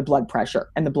tests and the blood pressure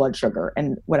and the blood sugar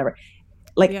and whatever,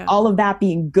 like all of that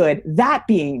being good, that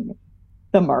being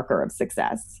the marker of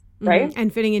success, right?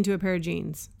 And fitting into a pair of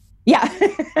jeans. Yeah.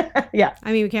 Yeah.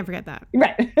 I mean, we can't forget that.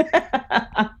 Right.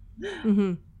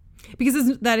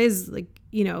 Because that is like,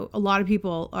 you know, a lot of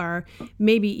people are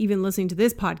maybe even listening to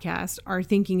this podcast are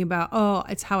thinking about, oh,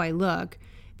 it's how I look.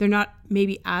 They're not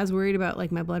maybe as worried about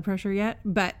like my blood pressure yet,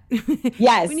 but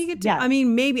yes, when you get to, I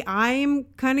mean, maybe I'm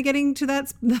kind of getting to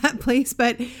that place,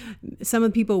 but some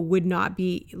of the people would not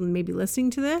be maybe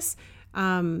listening to this.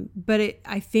 But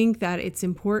I think that it's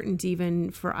important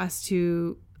even for us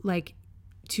to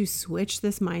switch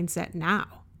this mindset now.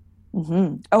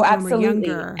 Oh,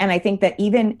 absolutely. And I think that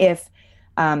even if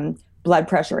blood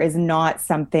pressure is not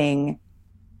something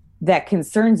that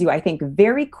concerns you, I think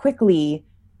very quickly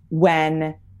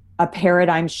when a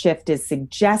paradigm shift is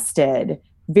suggested,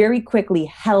 very quickly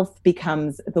health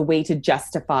becomes the way to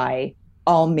justify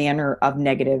all manner of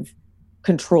negative,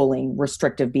 controlling,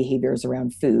 restrictive behaviors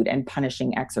around food and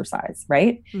punishing exercise,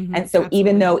 right? And so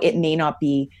even though it may not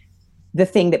be the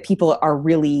thing that people are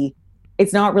really,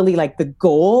 it's not really like the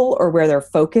goal or where their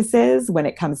focus is when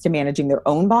it comes to managing their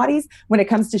own bodies, when it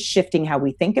comes to shifting how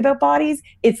we think about bodies,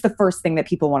 it's the first thing that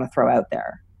people want to throw out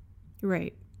there.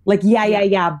 Right. Like,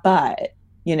 yeah, but,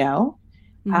 you know?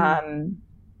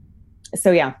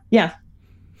 So yeah.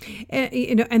 And,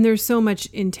 you know, and there's so much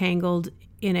entangled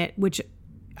in it, which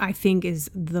I think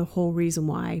is the whole reason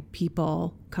why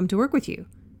people come to work with you.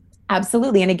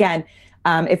 Absolutely. And again,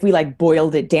 if we like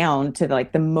boiled it down to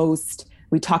like the most,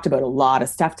 we talked about a lot of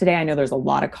stuff today. I know there's a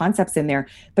lot of concepts in there,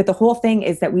 but the whole thing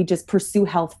is that we just pursue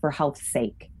health for health's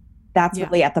sake. That's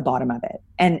really at the bottom of it.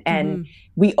 And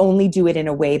we only do it in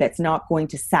a way that's not going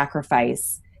to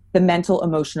sacrifice the mental,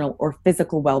 emotional, or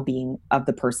physical well-being of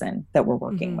the person that we're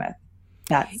working with.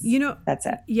 That's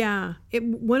it. Yeah.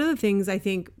 One of the things I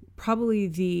think probably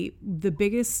the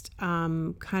biggest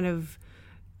kind of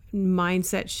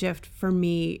mindset shift for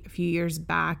me a few years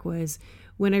back was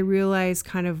when I realized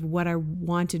kind of what I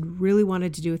really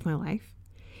wanted to do with my life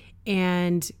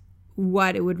and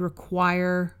what it would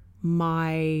require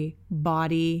my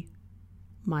body,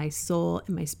 my soul,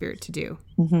 and my spirit to do.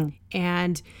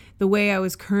 And the way I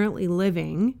was currently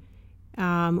living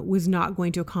was not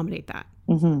going to accommodate that.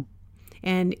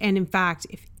 And in fact,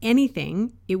 if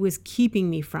anything, it was keeping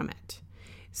me from it.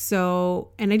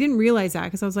 So, and I didn't realize that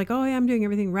because I was like, oh yeah, I'm doing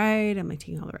everything right. I'm like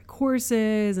taking all the right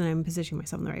courses and I'm positioning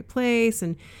myself in the right place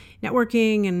and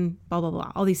networking and blah, blah,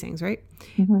 blah, all these things. Right.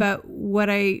 Mm-hmm. But what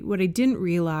I didn't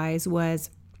realize was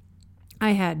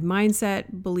I had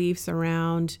mindset beliefs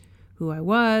around who I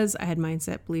was. I had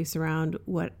mindset beliefs around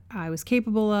what I was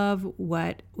capable of,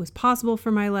 what was possible for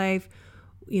my life,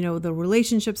 the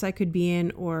relationships I could be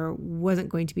in or wasn't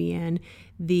going to be in,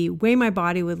 the way my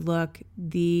body would look,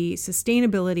 the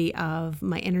sustainability of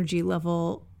my energy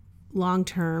level long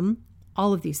term,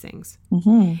 all of these things.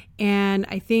 Mm-hmm. And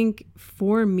I think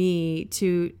for me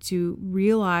to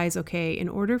realize, okay, in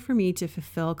order for me to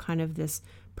fulfill kind of this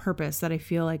purpose that I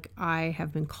feel like I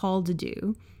have been called to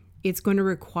do, it's going to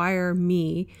require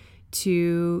me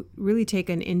to really take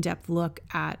an in-depth look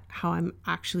at how I'm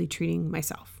actually treating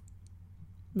myself.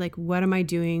 Like, what am I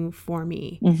doing for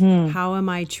me? Mm-hmm. How am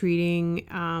I treating,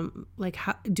 how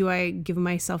do I give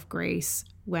myself grace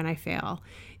when I fail?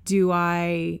 Do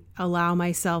I allow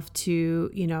myself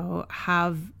to,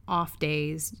 have off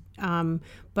days?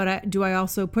 Do I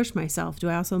also push myself? Do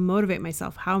I also motivate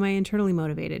myself? How am I internally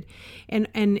motivated? And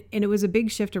it was a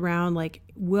big shift around like,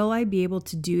 will I be able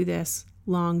to do this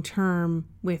long term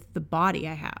with the body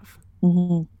I have?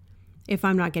 Mm-hmm. If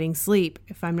I'm not getting sleep,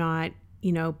 if I'm not,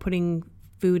 putting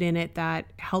food in it that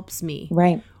helps me.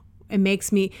 Right. It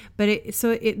makes me, this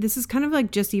is kind of like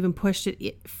just even pushed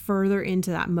it further into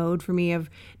that mode for me of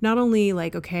not only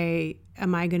like, okay,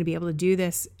 am I going to be able to do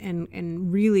this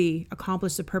and really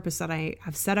accomplish the purpose that I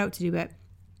have set out to do, but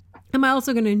am I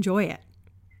also going to enjoy it?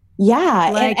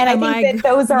 Yeah. Like, and I think that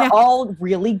those are all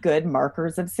really good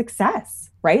markers of success,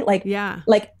 right? Like,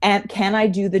 and can I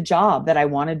do the job that I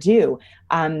want to do?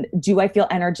 Do I feel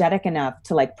energetic enough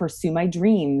to like pursue my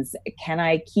dreams? Can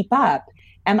I keep up?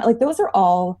 And like, those are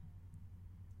all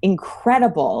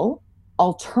incredible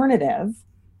alternative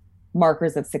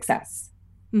markers of success.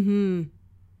 Mm-hmm.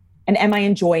 And am I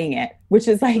enjoying it? Which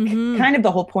is like kind of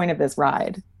the whole point of this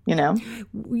ride,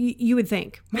 You would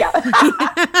think. Yeah.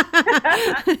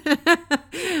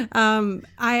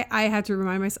 I have to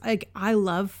remind myself, like, I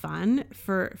love fun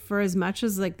for as much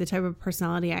as like the type of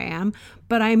personality I am,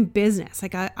 but I'm business.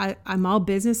 Like I'm all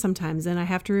business sometimes. And I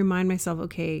have to remind myself,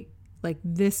 okay, like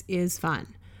this is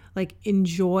fun. Like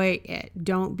enjoy it.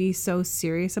 Don't be so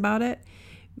serious about it,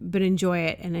 but enjoy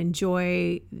it and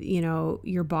enjoy,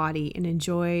 your body and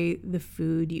enjoy the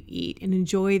food you eat and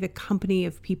enjoy the company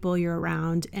of people you're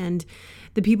around and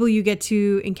the people you get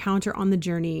to encounter on the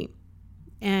journey.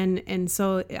 And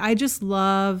so I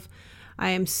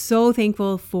am so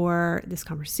thankful for this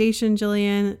conversation,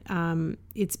 Jillian.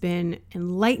 It's been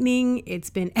enlightening. It's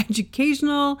been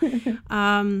educational.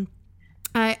 I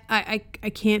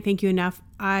can't thank you enough.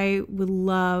 I would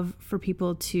love for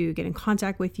people to get in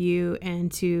contact with you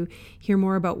and to hear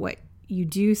more about what you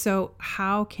do. So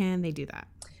how can they do that?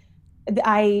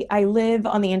 I live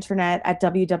on the internet at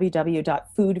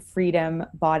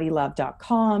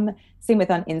www.foodfreedombodylove.com. Same with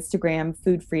on Instagram,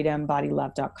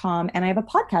 foodfreedombodylove.com. And I have a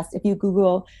podcast. If you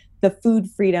Google the Food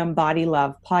Freedom Body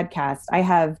Love podcast, I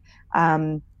have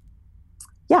a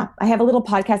little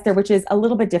podcast there, which is a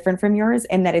little bit different from yours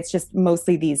in that it's just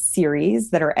mostly these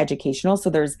series that are educational. So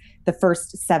there's the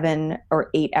first 7 or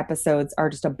 8 episodes are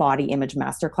just a body image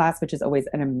masterclass, which is always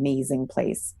an amazing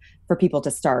place for people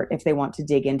to start if they want to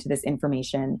dig into this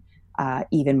information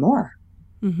even more.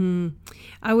 Mm-hmm.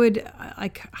 I would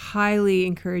highly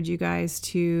encourage you guys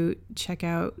to check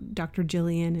out Dr.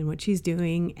 Jillian and what she's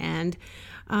doing. And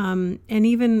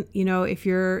even, if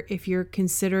you're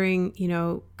considering,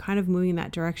 kind of moving in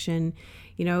that direction,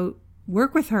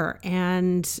 work with her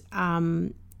and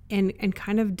kind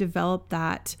of develop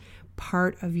that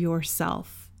part of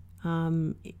yourself,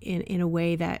 in a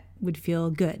way that would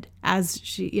feel good. As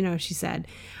she said,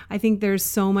 I think there's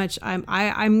so much, I'm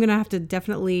going to have to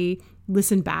definitely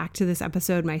listen back to this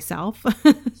episode myself,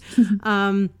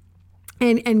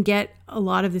 and get a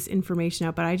lot of this information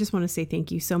out. But I just want to say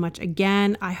thank you so much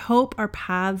again. I hope our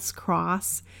paths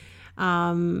cross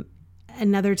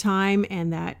another time,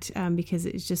 and that because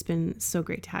it's just been so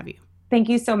great to have you. Thank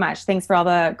you so much. Thanks for all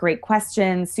the great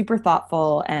questions, super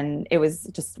thoughtful, and it was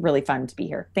just really fun to be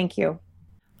here. Thank you.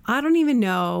 I don't even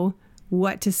know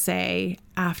what to say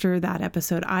after that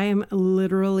episode. I am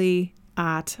literally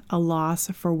at a loss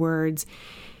for words.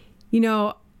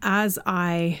 As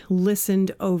I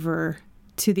listened over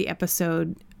to the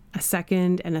episode a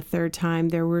second and a third time,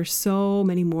 there were so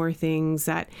many more things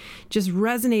that just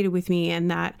resonated with me,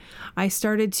 and that I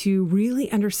started to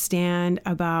really understand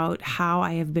about how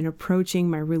I have been approaching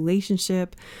my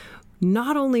relationship,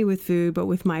 not only with food, but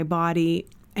with my body,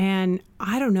 And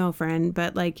I don't know, friend,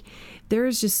 but like there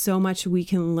is just so much we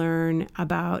can learn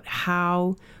about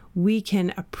how we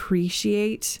can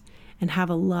appreciate and have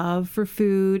a love for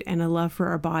food and a love for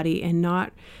our body and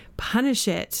not punish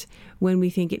it when we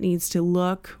think it needs to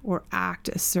look or act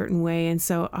a certain way. And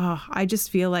so I just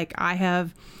feel like I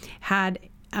have had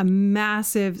a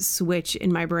massive switch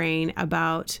in my brain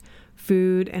about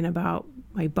food and about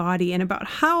my body and about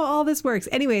how all this works.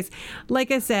 Anyways,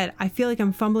 like I said, I feel like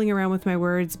I'm fumbling around with my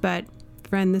words, but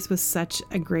friend, this was such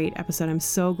a great episode. I'm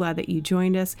so glad that you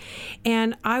joined us.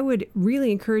 And I would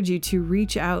really encourage you to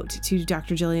reach out to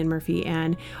Dr. Jillian Murphy,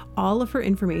 and all of her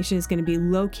information is going to be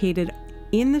located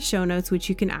in the show notes, which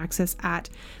you can access at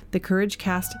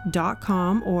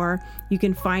thecouragecast.com, or you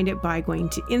can find it by going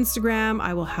to Instagram.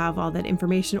 I will have all that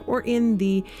information, or in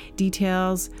the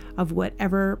details of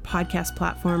whatever podcast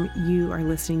platform you are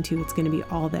listening to. It's going to be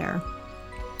all there.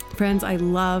 Friends, I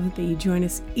love that you join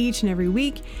us each and every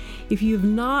week. If you've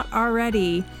not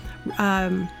already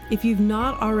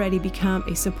become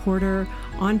a supporter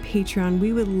on Patreon,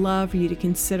 we would love for you to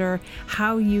consider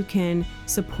how you can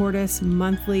support us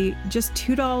monthly. Just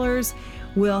 $2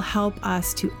 will help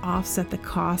us to offset the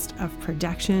cost of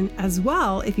production. As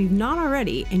well, if you've not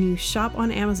already and you shop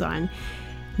on Amazon,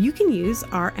 you can use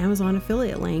our Amazon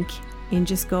affiliate link and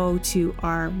just go to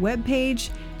our webpage,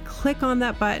 click on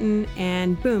that button,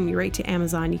 and boom, you're right to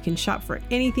Amazon. You can shop for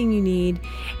anything you need,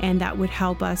 and that would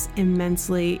help us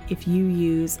immensely if you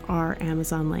use our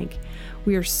Amazon link.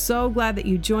 We are so glad that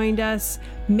you joined us.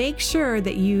 Make sure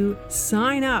that you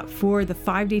sign up for the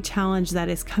 5-day challenge that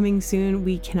is coming soon.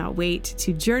 We cannot wait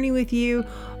to journey with you.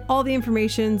 All the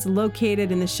information's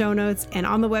located in the show notes and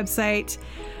on the website.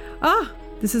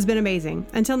 This has been amazing.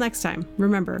 Until next time,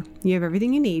 remember, you have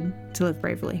everything you need to live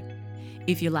bravely.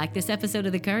 If you like this episode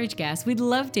of The Courage Cast, we'd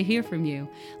love to hear from you.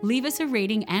 Leave us a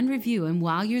rating and review, and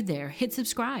while you're there, hit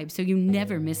subscribe so you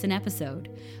never miss an episode.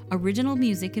 Original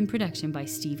music and production by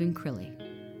Stephen Crilly.